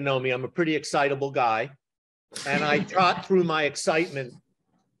just getting to know me, I'm a pretty excitable guy. And I got through my excitement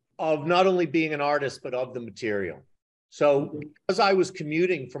of not only being an artist, but of the material. So because I was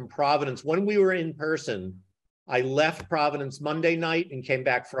commuting from Providence, when we were in person, I left Providence Monday night and came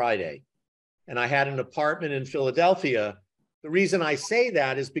back Friday. and I had an apartment in Philadelphia. The reason I say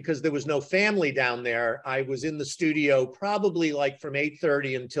that is because there was no family down there. I was in the studio probably like from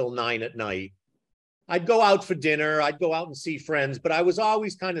 8:30 until 9 at night. I'd go out for dinner, I'd go out and see friends, but I was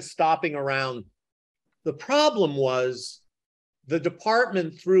always kind of stopping around. The problem was the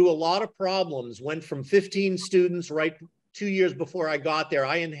department, through a lot of problems, went from 15 students right 2 years before I got there.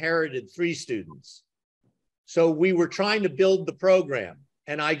 I inherited 3 students. So we were trying to build the program,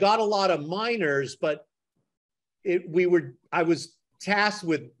 and I got a lot of minors, but I was tasked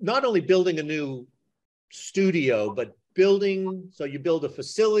with not only building a new studio, but so you build a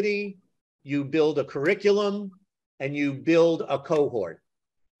facility, you build a curriculum, and you build a cohort.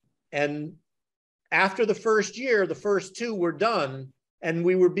 And after the first year, the first 2 were done, and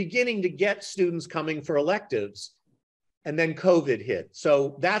we were beginning to get students coming for electives, and then COVID hit.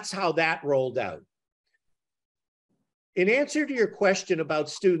 So that's how that rolled out. In answer to your question about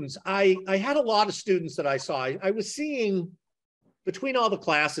students, I had a lot of students that I saw. I was seeing, between all the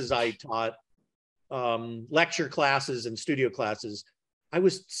classes I taught, lecture classes and studio classes, I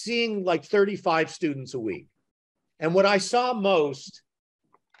was seeing like 35 students a week. And what I saw most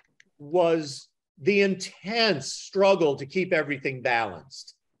was the intense struggle to keep everything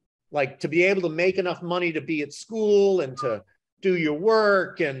balanced. Like to be able to make enough money to be at school and to do your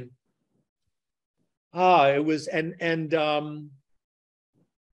work, and it was, I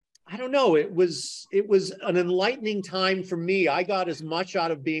don't know, it was an enlightening time for me. I got as much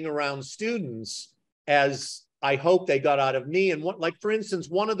out of being around students as I hope they got out of me. And like, for instance,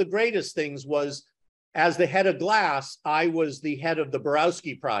 one of the greatest things was, as the head of Glass, I was the head of the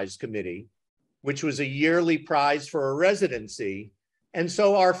Borowski Prize Committee, which was a yearly prize for a residency. And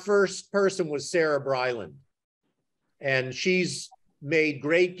so our first person was Sarah Bryland. And she's made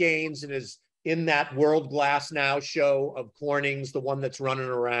great gains and is in that World Glass Now show of Corning's, the one that's running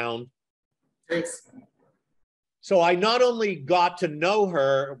around. Nice. So I not only got to know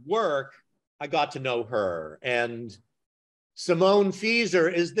her work, I got to know her. And Simone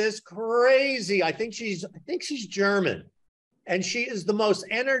Fieser is this crazy, I think she's German. And she is the most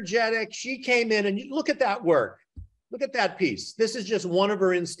energetic. She came in, and you look at that work. Look at that piece. This is just one of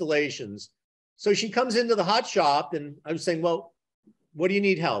her installations. So she comes into the hot shop, and I was saying, well, what do you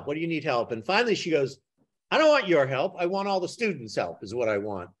need help? What do you need help? And finally she goes, I don't want your help. I want all the students' help is what I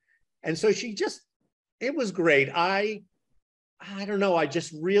want. And so it was great. I don't know, I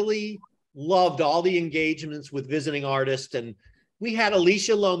just really loved all the engagements with visiting artists. And we had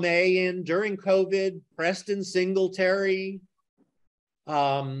Alicia Lomé in during COVID, Preston Singletary.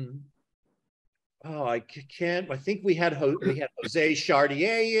 I think we had Jose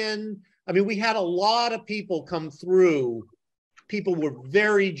Chartier in. I mean, we had a lot of people come through. People were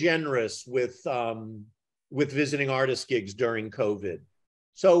very generous with visiting artist gigs during COVID.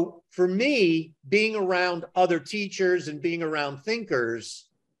 So for me, being around other teachers and being around thinkers,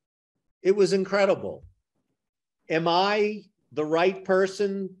 it was incredible. Am I the right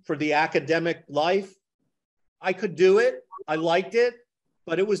person for the academic life? I could do it. I liked it,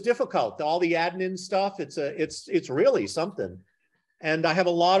 but it was difficult. All the admin stuff, it's really something. And I have a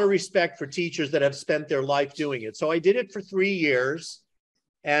lot of respect for teachers that have spent their life doing it. So I did it for 3 years.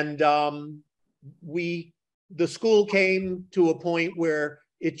 And the school came to a point where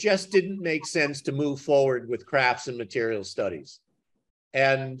it just didn't make sense to move forward with crafts and material studies.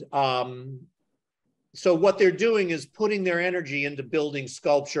 And so what they're doing is putting their energy into building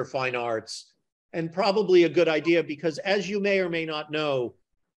sculpture, fine arts, and probably a good idea, because as you may or may not know,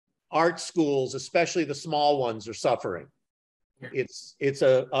 art schools, especially the small ones, are suffering. It's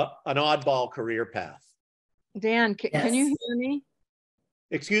an oddball career path. Dan, can you hear me?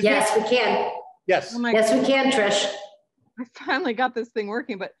 Excuse me? Yes, we can. Yes. Oh Yes, we can, Trish. I finally got this thing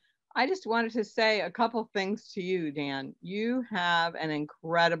working, but I just wanted to say a couple things to you, Dan. You have an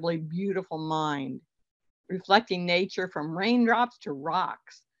incredibly beautiful mind, reflecting nature from raindrops to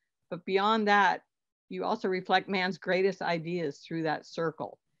rocks. But beyond that, you also reflect man's greatest ideas through that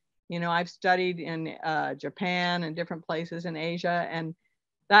circle. You know, I've studied in Japan and different places in Asia, and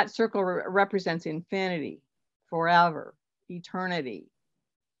that circle represents infinity, forever, eternity,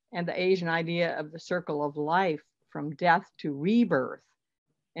 and the Asian idea of the circle of life from death to rebirth.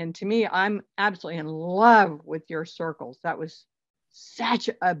 And to me, I'm absolutely in love with your circles. That was such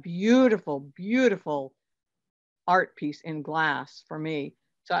a beautiful, beautiful art piece in glass for me.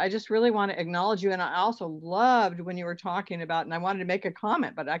 So I just really want to acknowledge you. And I also loved when you were talking about, and I wanted to make a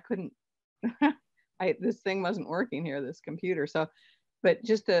comment, but I couldn't, this thing wasn't working here, this computer. So, but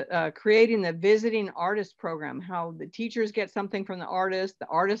just creating the visiting artist program, how the teachers get something from the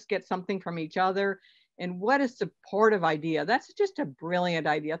artists get something from each other. And what a supportive idea. That's just a brilliant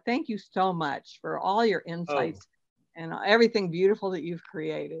idea. Thank you so much for all your insights and everything beautiful that you've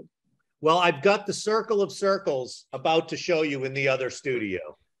created. Well, I've got the circle of circles about to show you in the other studio.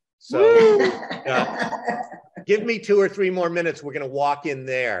 So give me 2 or 3 more minutes. We're going to walk in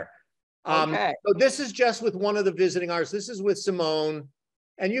there. Okay. So this is just with one of the visiting artists. This is with Simone.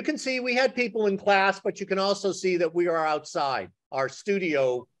 And you can see we had people in class, but you can also see that we are outside. Our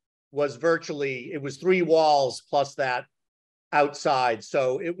studio was virtually, it was 3 walls plus that outside.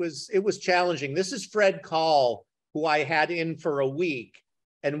 So it was challenging. This is Fred Call, who I had in for a week.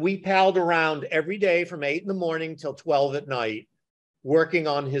 And we palled around every day from 8 in the morning till 12 at night, working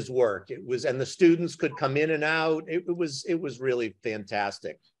on his work. It was, and the students could come in and out. It was really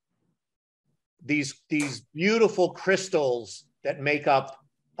fantastic. These beautiful crystals that make up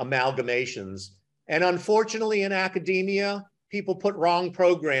amalgamations. And unfortunately in academia, people put wrong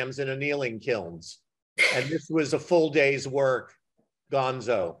programs in annealing kilns. And this was a full day's work,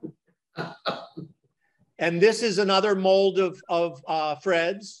 gonzo. And this is another mold of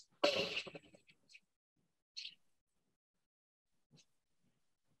Fred's.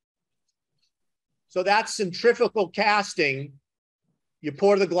 So that's centrifugal casting. You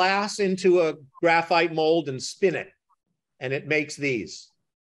pour the glass into a graphite mold and spin it, and it makes these.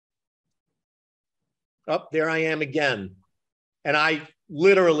 Oh, there I am again. And I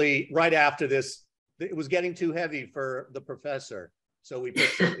literally, right after this, it was getting too heavy for the professor. So we put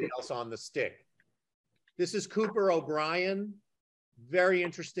something else on the stick. This is Cooper O'Brien, very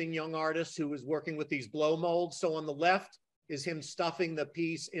interesting young artist who was working with these blow molds. So on the left is him stuffing the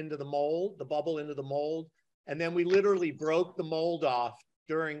piece into the mold, the bubble into the mold. And then we literally broke the mold off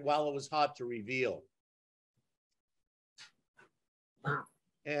while it was hot to reveal.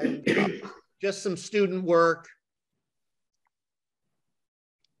 And just some student work.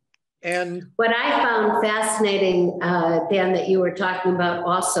 And what I found fascinating, Dan, that you were talking about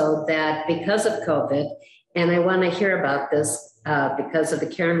also, that because of COVID, and I want to hear about this because of the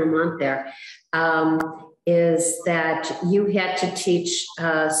Karen Lamont there, is that you had to teach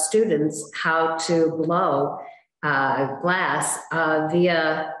students how to blow glass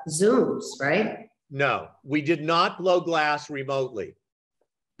via Zooms, right? No, we did not blow glass remotely,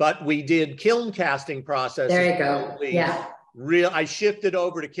 but we did kiln casting processes. There you go. Remotely. Yeah. I shifted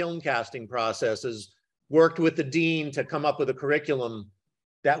over to kiln casting processes, worked with the dean to come up with a curriculum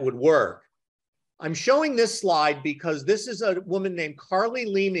that would work. I'm showing this slide because this is a woman named Carly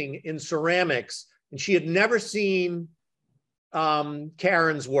Leeming in ceramics, and she had never seen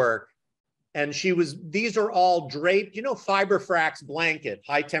Karen's work. And these are all draped, you know, Fiberfrax blanket,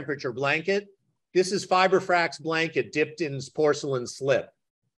 high temperature blanket. This is Fiberfrax blanket dipped in porcelain slip.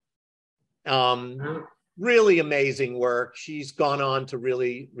 Really amazing work. She's gone on to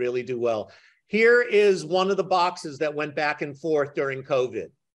really, really do well. Here is one of the boxes that went back and forth during COVID.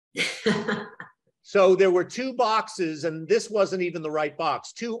 So there were 2 boxes, and this wasn't even the right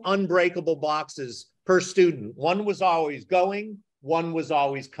box, 2 unbreakable boxes per student. One was always going, one was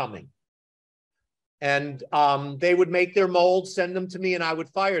always coming. And they would make their molds, send them to me, and I would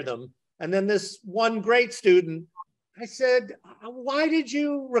fire them. And then this one great student, I said, why did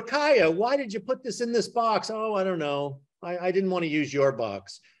you put this in this box? Oh, I don't know. I didn't want to use your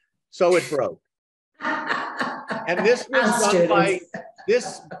box. So it broke. And this was done by,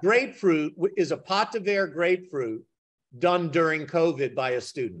 this grapefruit is a Pâte de Verre grapefruit done during COVID by a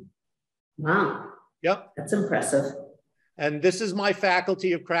student. Wow. Yep. That's impressive. And this is my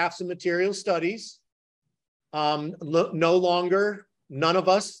Faculty of Crafts and Materials Studies. No longer, none of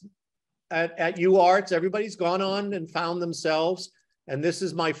us at UArts, everybody's gone on and found themselves. And this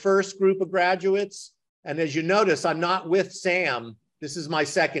is my first group of graduates. And as you notice, I'm not with Sam. This is my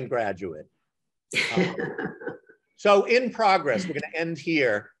second graduate. So in progress, we're going to end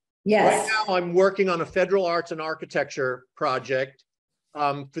here. Yes. Right now, I'm working on a federal arts and architecture project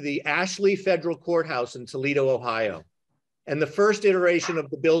for the Ashley Federal Courthouse in Toledo, Ohio. And the first iteration of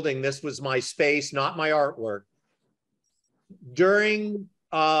the building, this was my space, not my artwork. During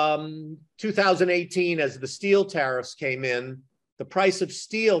 2018, as the steel tariffs came in, the price of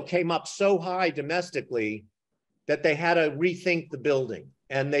steel came up so high domestically that they had to rethink the building.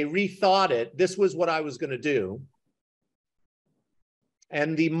 And they rethought it. This was what I was going to do.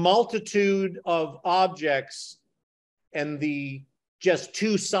 And the multitude of objects and the just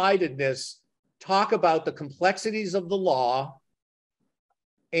two-sidedness talk about the complexities of the law,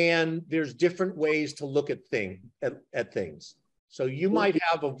 and there's different ways to look at things. So you might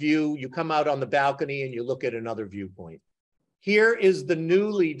have a view, you come out on the balcony and you look at another viewpoint. Here is the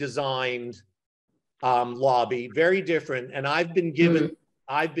newly designed lobby, very different. And I've been given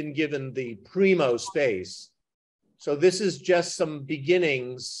I've been given the primo space. So this is just some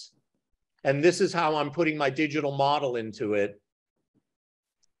beginnings, and this is how I'm putting my digital model into it.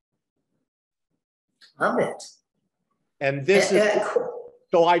 Love it. And this is,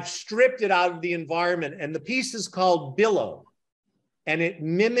 so I've stripped it out of the environment, and the piece is called Billow, and it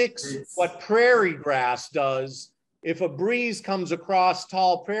mimics what prairie grass does. If a breeze comes across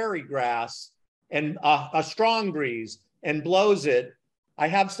tall prairie grass, and a strong breeze, and blows it, I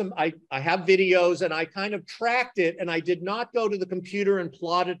have videos, and I kind of tracked it, and I did not go to the computer and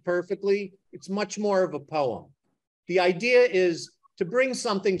plot it perfectly. It's much more of a poem. The idea is to bring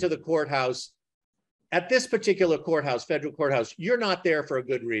something to the courthouse. At this particular courthouse, federal courthouse, you're not there for a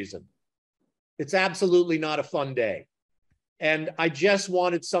good reason. It's absolutely not a fun day. And I just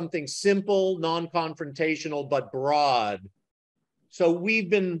wanted something simple, non-confrontational, but broad. So we've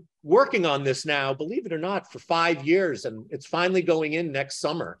been working on this now, believe it or not, for 5 years, and it's finally going in next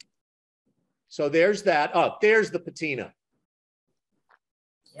summer. So there's that. Oh, there's the patina.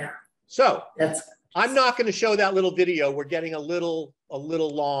 Yeah. So I'm not going to show that little video. We're getting a little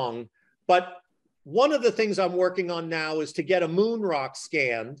long, but one of the things I'm working on now is to get a moon rock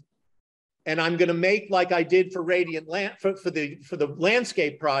scanned, and I'm going to make, like I did for Radiant Land, for the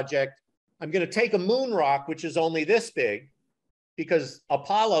landscape project. I'm going to take a moon rock, which is only this big, because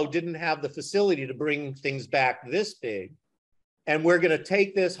Apollo didn't have the facility to bring things back this big, and we're going to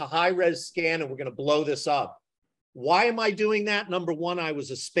take this high-res scan and we're going to blow this up. Why am I doing that? Number one, I was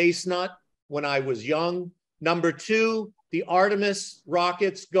a space nut when I was young. Number two, the Artemis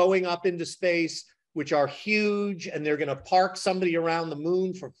rockets going up into space, which are huge, and they're going to park somebody around the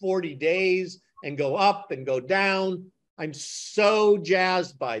moon for 40 days and go up and go down. I'm so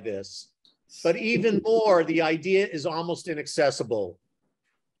jazzed by this. But even more, the idea is almost inaccessible.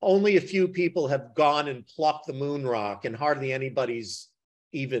 Only a few people have gone and plucked the moon rock, and hardly anybody's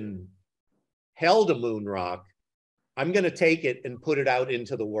even held a moon rock. I'm going to take it and put it out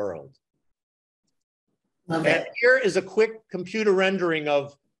into the world. Love And it. here is a quick computer rendering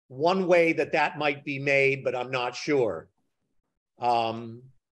of one way that might be made, but I'm not sure. And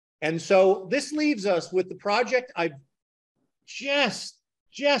so this leaves us with the project I've just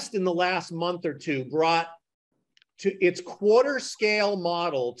in the last month or two brought to its quarter scale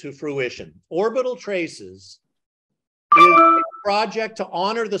model to fruition. Orbital Traces is a project to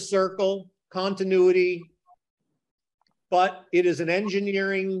honor the circle continuity, but it is an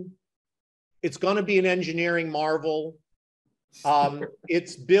engineering, it's going to be an engineering marvel.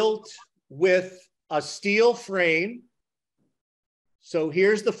 It's built with a steel frame. So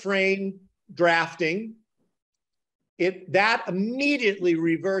here's the frame drafting. That immediately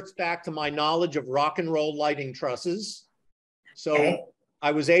reverts back to my knowledge of rock and roll lighting trusses. So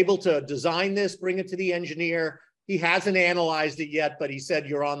I was able to design this, bring it to the engineer. He hasn't analyzed it yet, but he said,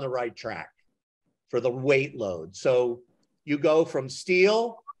 you're on the right track for the weight load. So you go from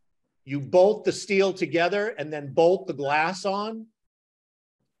steel, you bolt the steel together and then bolt the glass on.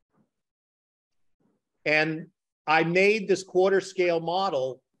 And I made this quarter scale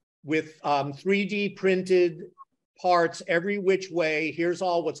model with 3D printed parts every which way. Here's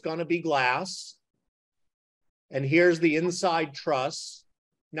all what's going to be glass. And here's the inside truss.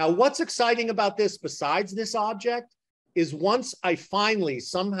 Now, what's exciting about this, besides this object, is once I finally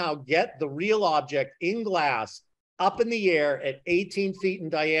somehow get the real object in glass up in the air at 18 feet in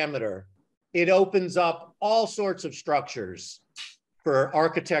diameter, it opens up all sorts of structures for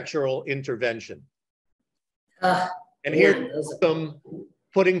architectural intervention. And here's some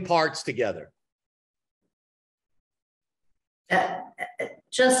putting parts together.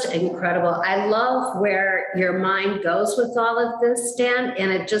 Just incredible. I love where your mind goes with all of this, Dan,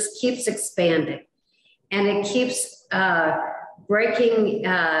 and it just keeps expanding. And it keeps breaking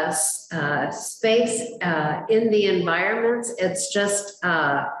space in the environments. It's just,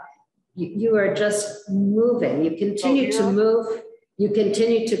 you are just moving. You continue to move. You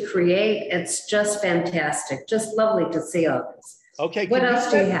continue to create. It's just fantastic. Just lovely to see all this. Okay. What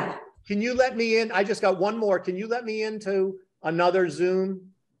else do you have? Can you let me in? I just got one more. Can you let me into another Zoom?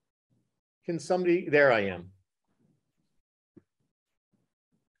 Can somebody, there I am.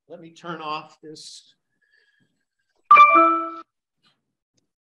 Let me turn off this.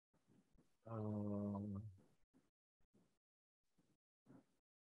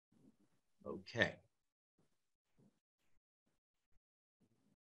 Okay.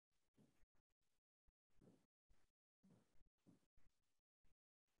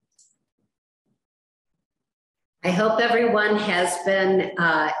 I hope everyone has been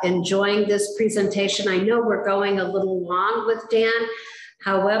enjoying this presentation. I know we're going a little long with Dan,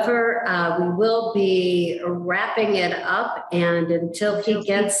 However, we will be wrapping it up, and until he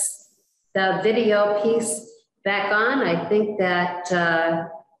gets the video piece back on, I think that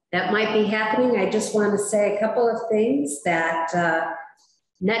that might be happening. I just want to say a couple of things that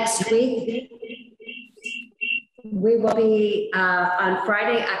next week, we will be on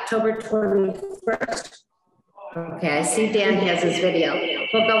Friday, October 21st. Okay, I see Dan has his video.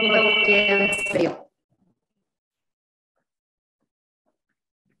 We'll go with Dan's video.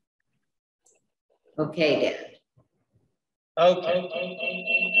 Okay, Dan. Okay.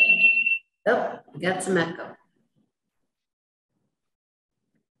 Oh, we got some echo.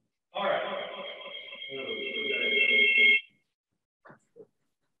 All right.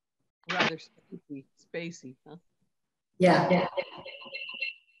 Rather spacey, huh? Yeah.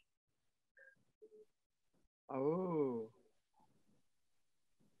 Oh.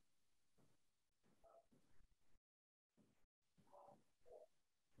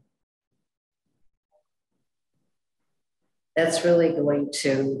 That's really going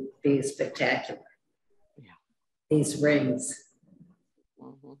to be spectacular. Yeah. These rings.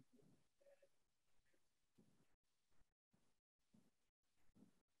 Mm-hmm.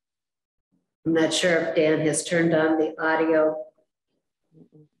 I'm not sure if Dan has turned on the audio.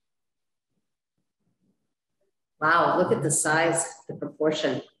 Mm-mm. Wow, look at the size, the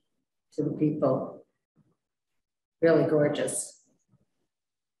proportion to the people. Really gorgeous.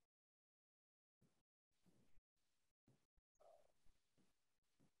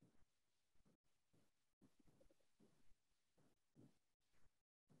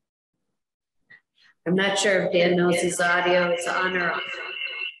 I'm not sure if Dan knows his audio is on or off.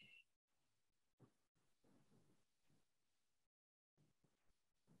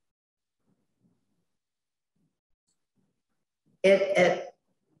 It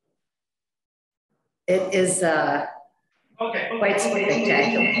is quite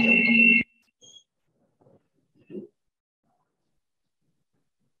spectacular.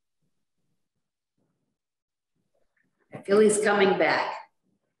 I feel he's coming back.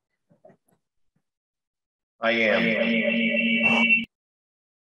 I am.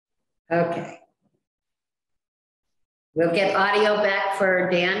 Okay. We'll get audio back for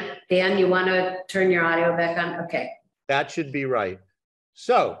Dan. Dan, you want to turn your audio back on? Okay. That should be right.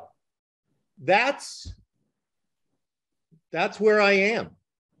 So that's where I am.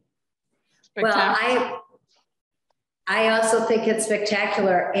 Well, I also think it's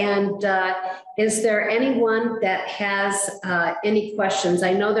spectacular. And is there anyone that has any questions?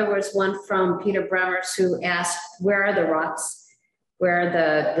 I know there was one from Peter Bremers who asked, where are the rocks? Where are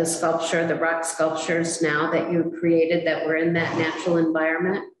the sculpture, the rock sculptures now that you created that were in that natural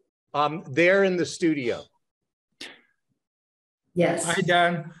environment? They're in the studio. Yes. Hi,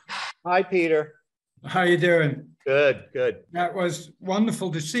 Dan. Hi, Peter. How you doing? Good, good. That was wonderful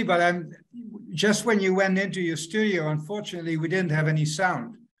to see, but just when you went into your studio, unfortunately, we didn't have any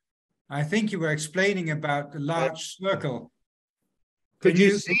sound. I think you were explaining about the large circle. Could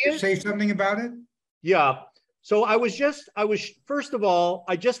you see it? Say something about it? Yeah. So first of all,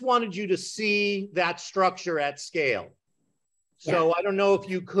 I just wanted you to see that structure at scale. So yeah. I don't know if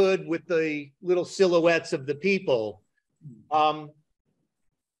you could with the little silhouettes of the people. I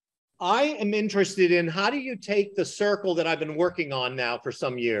am interested in how do you take the circle that I've been working on now for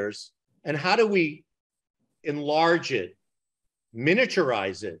some years, and how do we enlarge it,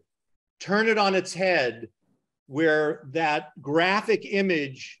 miniaturize it, turn it on its head, where that graphic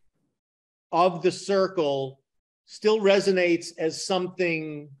image of the circle still resonates as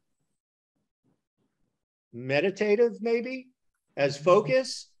something meditative, maybe, as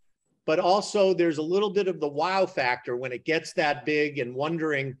focus, but also there's a little bit of the wow factor when it gets that big, and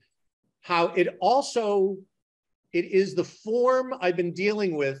wondering how it is the form I've been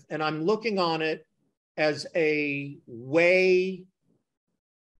dealing with, and I'm looking on it as a way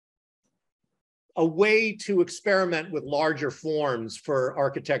to experiment with larger forms for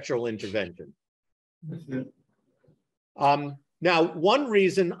architectural intervention. Now, one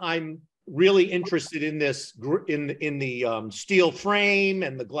reason I'm really interested in this, in the steel frame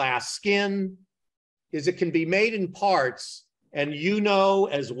and the glass skin, is it can be made in parts. And you know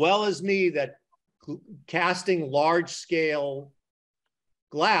as well as me that casting large scale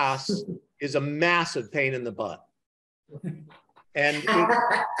glass is a massive pain in the butt. And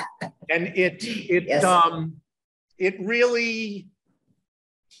it really,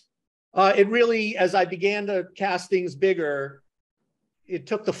 as I began to cast things bigger, it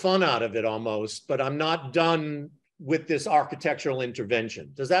took the fun out of it almost, but I'm not done with this architectural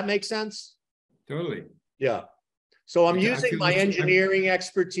intervention. Does that make sense? Totally. Yeah. So I'm using my engineering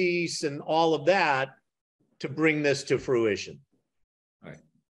expertise and all of that to bring this to fruition. Right.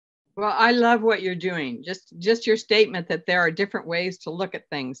 Well, I love what you're doing. Just your statement that there are different ways to look at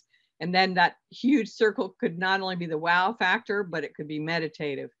things. And then that huge circle could not only be the wow factor, but it could be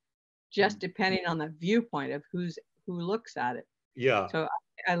meditative, just depending on the viewpoint of who looks at it. Yeah. So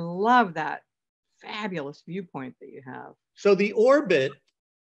I love that fabulous viewpoint that you have. So the orbit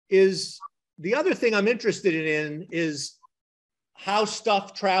is, the other thing I'm interested in is how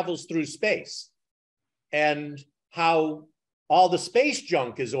stuff travels through space and how all the space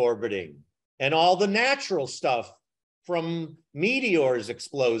junk is orbiting and all the natural stuff from meteors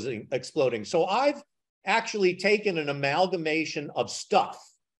exploding. So I've actually taken an amalgamation of stuff,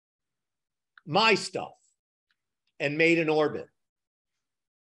 my stuff, and made an orbit.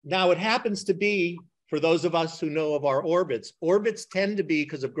 Now it happens to be, for those of us who know of our orbits tend to be,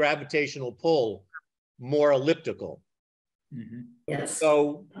 because of gravitational pull, more elliptical. Mm-hmm. Yes.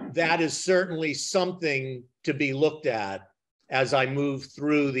 So that is certainly something to be looked at as I move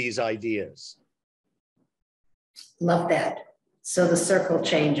through these ideas. Love that. So the circle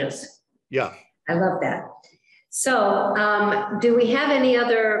changes. Yeah. I love that. So do we have any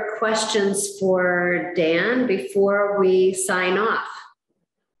other questions for Dan before we sign off?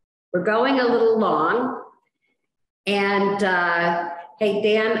 We're going a little long. And hey,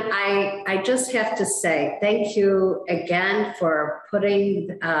 Dan, I just have to say thank you again for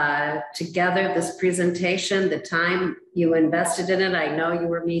putting together this presentation, the time you invested in it. I know you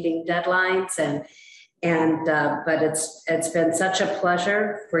were meeting deadlines, but it's been such a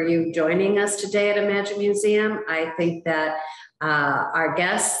pleasure for you joining us today at Imagine Museum. I think that our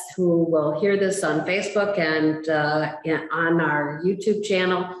guests who will hear this on Facebook and on our YouTube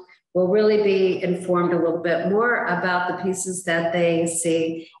channel will really be informed a little bit more about the pieces that they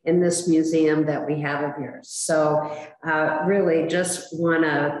see in this museum that we have of yours. So really just want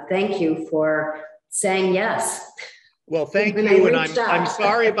to thank you for saying yes. Well, thank you, and I'm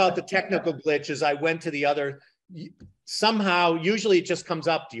sorry about the technical glitch as I went to the other. Somehow, usually it just comes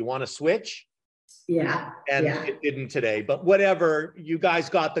up, do you want to switch? Yeah. And it didn't today, but whatever, you guys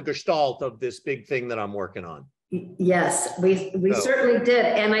got the gestalt of this big thing that I'm working on. Yes, we certainly did.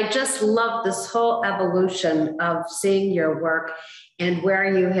 And I just love this whole evolution of seeing your work and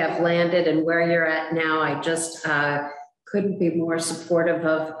where you have landed and where you're at now. I just couldn't be more supportive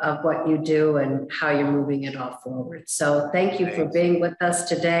of what you do and how you're moving it all forward. So thank you for being with us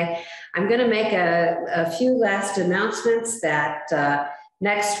today. I'm going to make a few last announcements that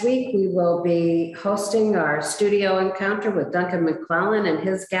next week we will be hosting our studio encounter with Duncan McClellan and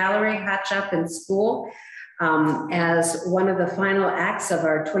his gallery, Hot Shop in School. As one of the final acts of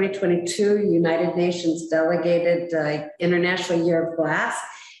our 2022 United Nations Delegated International Year of Glass.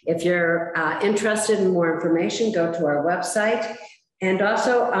 If you're interested in more information, go to our website. And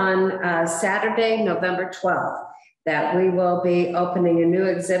also on Saturday, November 12th, that we will be opening a new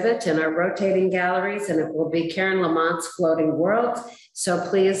exhibit in our rotating galleries, and it will be Karen Lamont's Floating World. So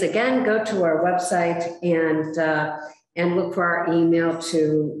please, again, go to our website and look for our email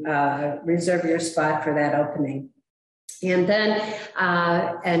to reserve your spot for that opening. And then,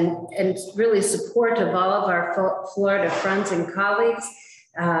 and really support of all of our Florida friends and colleagues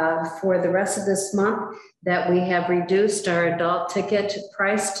for the rest of this month, that we have reduced our adult ticket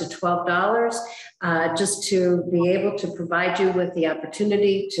price to $12, just to be able to provide you with the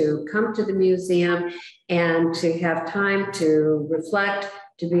opportunity to come to the museum and to have time to reflect,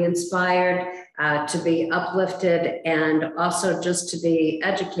 to be inspired, to be uplifted, and also just to be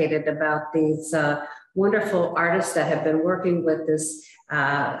educated about these wonderful artists that have been working with this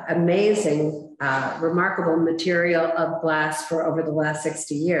amazing, remarkable material of glass for over the last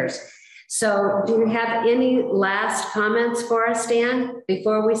 60 years. So do you have any last comments for us, Dan,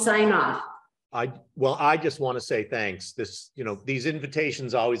 before we sign off? Well, I just want to say thanks. These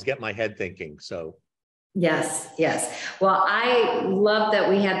invitations always get my head thinking, so. Yes, yes. Well, I love that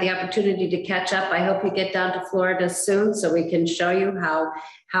we had the opportunity to catch up. I hope you get down to Florida soon so we can show you how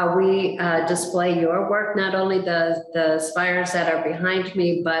we display your work, not only the spires that are behind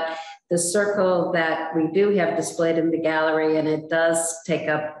me, but the circle that we do have displayed in the gallery. And it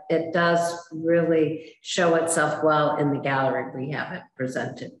does really show itself well in the gallery. We have it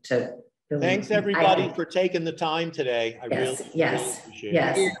presented to. Thanks everybody for taking the time today. I really appreciate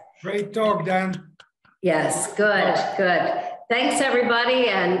it. Great talk, Dan. Yes, good. Thanks, everybody,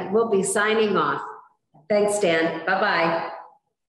 and we'll be signing off. Thanks, Dan. Bye-bye.